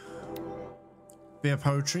 So, beer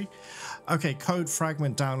poetry. Okay, code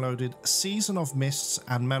fragment downloaded. Season of mists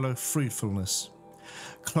and mellow fruitfulness.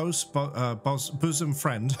 Close bosom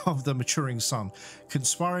friend of the maturing sun,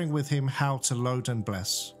 conspiring with him how to load and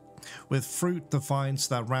bless. With fruit the vines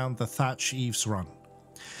that round the thatch eaves run.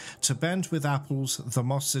 To bend with apples the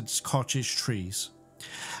mossed cottage trees.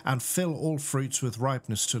 And fill all fruits with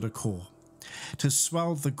ripeness to the core. To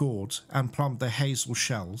swell the gourd and plump the hazel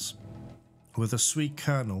shells. with a sweet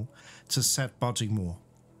kernel to set budding more,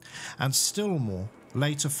 and still more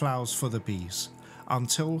later flowers for the bees,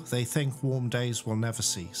 until they think warm days will never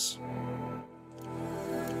cease.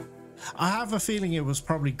 I have a feeling it was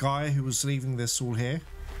probably Gaia who was leaving this all here.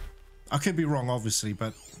 I could be wrong, obviously,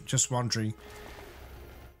 but just wondering.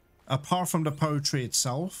 Apart from the poetry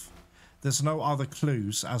itself, there's no other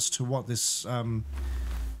clues as to what this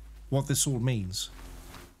all means.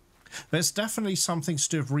 There's definitely something to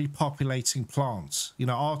do with repopulating plants. You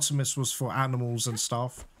know, Artemis was for animals and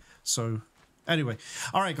stuff. So, anyway.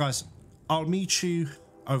 Alright, guys. I'll meet you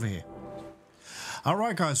over here.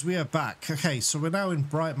 Alright, guys. We are back. Okay, so we're now in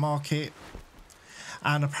Bright Market.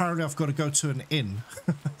 And apparently I've got to go to an inn.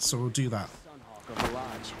 So we'll do that.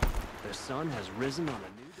 The sun has risen on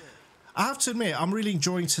a new day. I have to admit, I'm really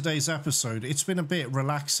enjoying today's episode. It's been a bit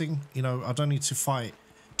relaxing. You know, I don't need to fight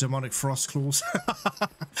demonic frost claws,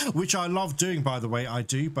 which I love doing, by the way. I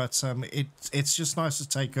do, but it's just nice to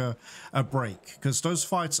take a break, because those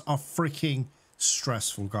fights are freaking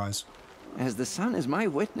stressful, guys. As the sun is my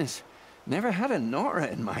witness, never had a Nora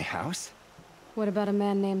in my house. What about a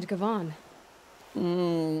man named Gavan?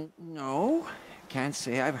 No, can't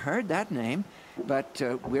say I've heard that name, but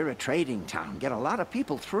we're a trading town, get a lot of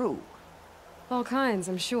people through. All kinds,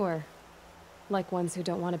 I'm sure. Like ones who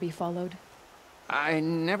don't want to be followed. I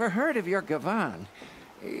never heard of your Gavan.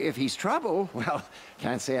 If he's trouble, well,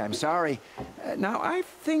 can't say I'm sorry. Now, I've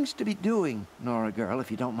things to be doing, Nora girl,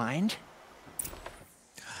 if you don't mind.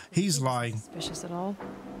 He's lying. Suspicious at all?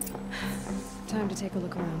 Time to take a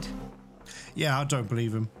look around. Yeah, I don't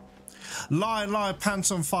believe him. Lie, lie,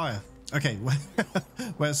 pants on fire. Okay,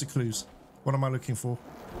 where's the clues? What am I looking for?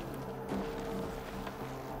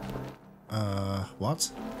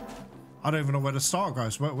 What? I don't even know where to start,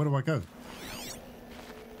 guys. Where do I go?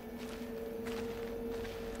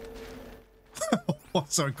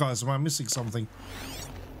 What? Sorry, guys, am I missing something?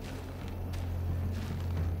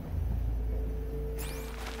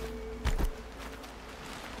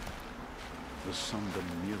 The Sunstone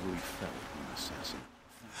nearly fell on assassin.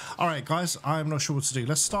 Alright, guys, I'm not sure what to do.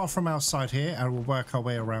 Let's start from outside here and we'll work our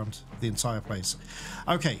way around the entire place.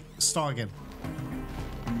 Okay, start again.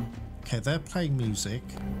 Okay, they're playing music.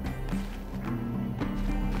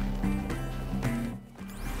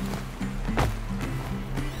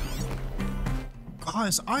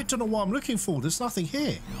 Guys, I don't know what I'm looking for. There's nothing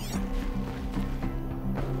here.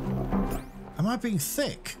 Am I being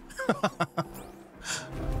thick?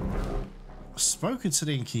 Spoken to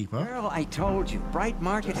the innkeeper. Girl, I told you, Bright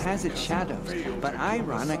Market has its shadows, but I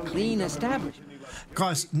run a clean establishment.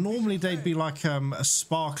 Guys, normally they'd be like a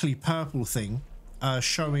sparkly purple thing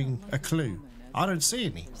showing a clue. I don't see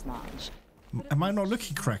any. Am I not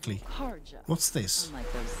looking correctly? What's this?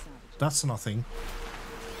 That's nothing.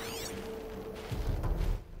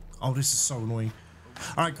 Oh, this is so annoying.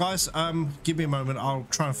 Alright, guys, give me a moment. I'll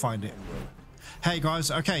try and find it. Hey,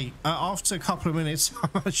 guys, okay, after a couple of minutes,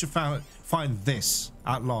 I should find this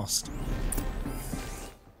at last.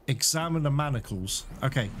 Examine the manacles.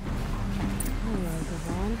 Okay. Hello,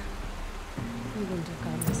 Gavan. You wouldn't have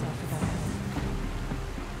gotten this off without help.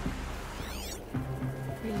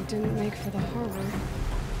 But you didn't make for the harbor. And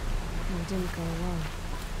you didn't go alone.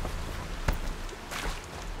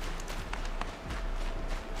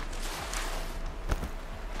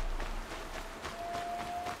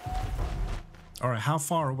 Alright, how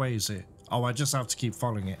far away is it? Oh, I just have to keep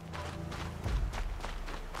following it.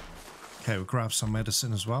 Okay, we'll grab some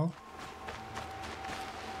medicine as well.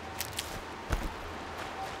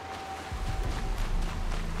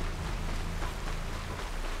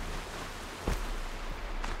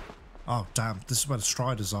 Oh, damn. This is where the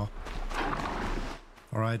Striders are.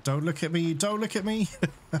 Alright, don't look at me. Don't look at me.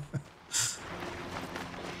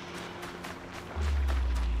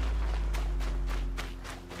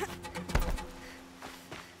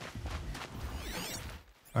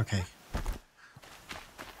 Okay.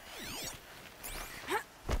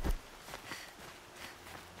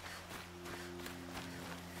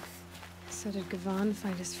 So did Gavan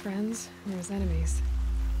find his friends or his enemies?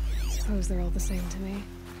 Suppose they're all the same to me.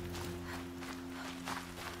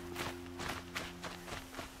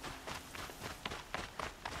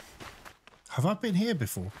 Have I been here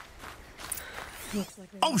before? Looks like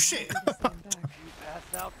oh shit! You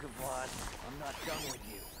pass out, Gavan. I'm not done with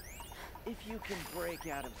you. If you can break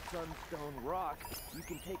out of Sunstone Rock, you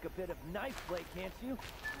can take a bit of knife play, can't you?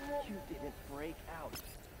 You didn't break out.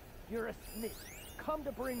 You're a snitch. Come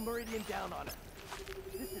to bring Meridian down on us.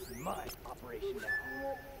 This is my operation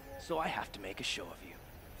now. So I have to make a show of you.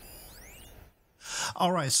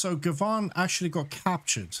 Alright, so Gavan actually got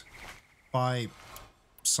captured by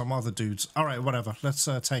some other dudes. All right, whatever. Let's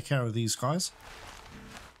take care of these guys.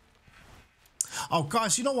 Oh,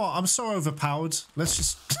 guys, you know what? I'm so overpowered. Let's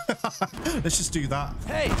just let's just do that.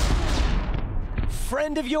 Hey,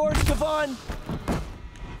 friend of yours, Gavon?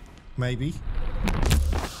 Maybe.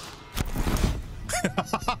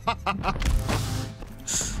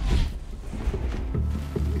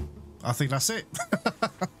 I think that's it.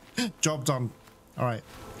 Job done. All right.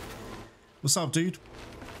 What's up, dude?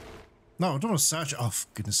 No, I don't want to search. Oh, for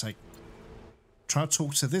goodness sake. Try to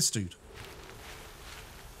talk to this dude.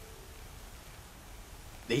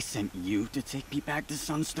 They sent you to take me back to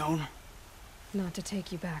Sunstone? Not to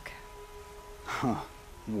take you back. Huh.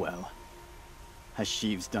 Well,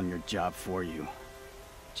 Hashiv's done your job for you.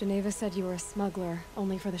 Janeva said you were a smuggler,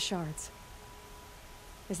 only for the shards.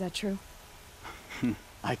 Is that true?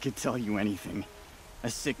 I could tell you anything. A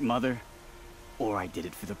sick mother, or I did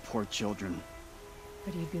it for the poor children.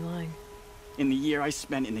 But you'd be lying. In the year I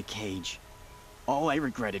spent in the cage, all I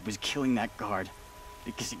regretted was killing that guard,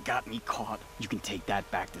 because it got me caught. You can take that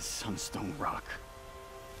back to Sunstone Rock.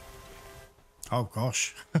 Oh,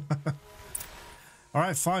 gosh. All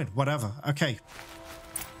right, fine, whatever. Okay.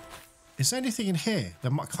 Is there anything in here?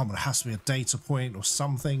 There might come. It has to be a data point or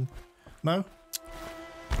something. No?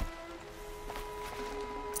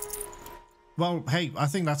 Well, hey, I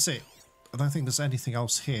think that's it. I don't think there's anything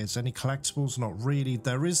else here. Is there any collectibles? Not really.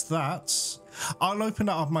 There is that. I'll open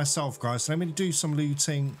that up myself, guys. Let me do some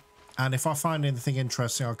looting. And if I find anything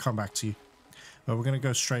interesting, I'll come back to you. But we're going to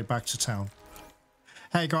go straight back to town.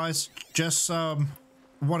 Hey, guys. Just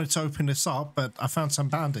wanted to open this up, but I found some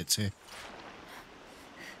bandits here.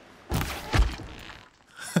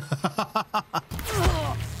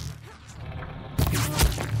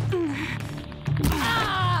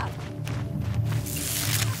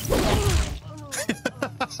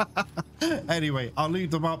 Anyway, I'll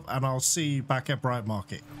leave them up and I'll see you back at Bright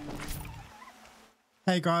Market.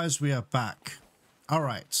 Hey guys, we are back. All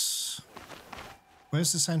right.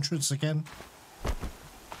 Where's this entrance again?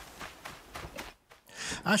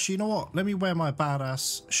 Actually, you know what? Let me wear my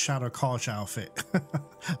badass Shadow Karj outfit.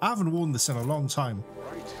 I haven't worn this in a long time.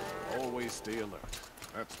 Right. Always stay alert.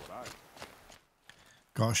 That's what I...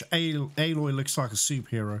 Gosh, Aloy looks like a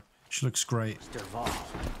superhero. She looks great.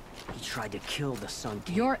 He tried to kill the Sun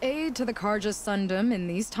King. Your aid to the Karja Sundom in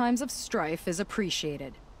these times of strife is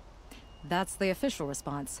appreciated. That's the official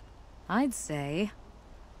response. I'd say.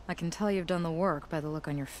 I can tell you've done the work by the look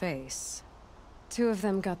on your face. 2 of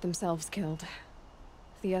them got themselves killed.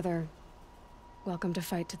 The other, welcome to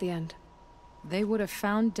fight to the end. They would have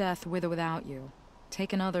found death with or without you.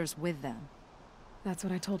 Taken others with them. That's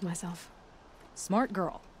what I told myself. Smart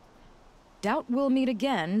girl. Doubt we'll meet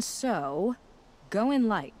again, so go in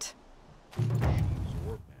light.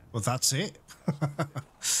 Well, that's it.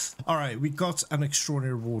 All right, we got an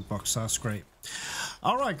extraordinary reward box. That's great.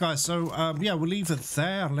 All right, guys. So, yeah, we'll leave it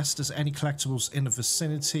there unless there's any collectibles in the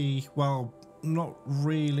vicinity. Well, not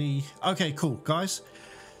really. Okay, cool, guys.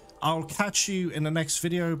 I'll catch you in the next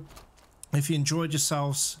video. If you enjoyed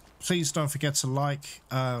yourselves, please don't forget to like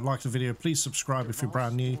the video. Please subscribe if you're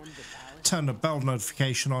brand new. Turn the bell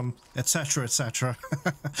notification on, etc, etc.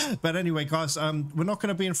 But anyway, guys, we're not going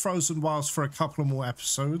to be in Frozen Wilds for a couple of more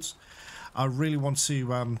episodes. I really want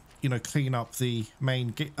to you know, clean up the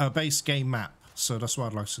main base game map, so that's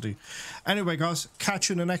what I'd like to do. Anyway, guys, catch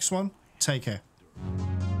you in the next one. Take care.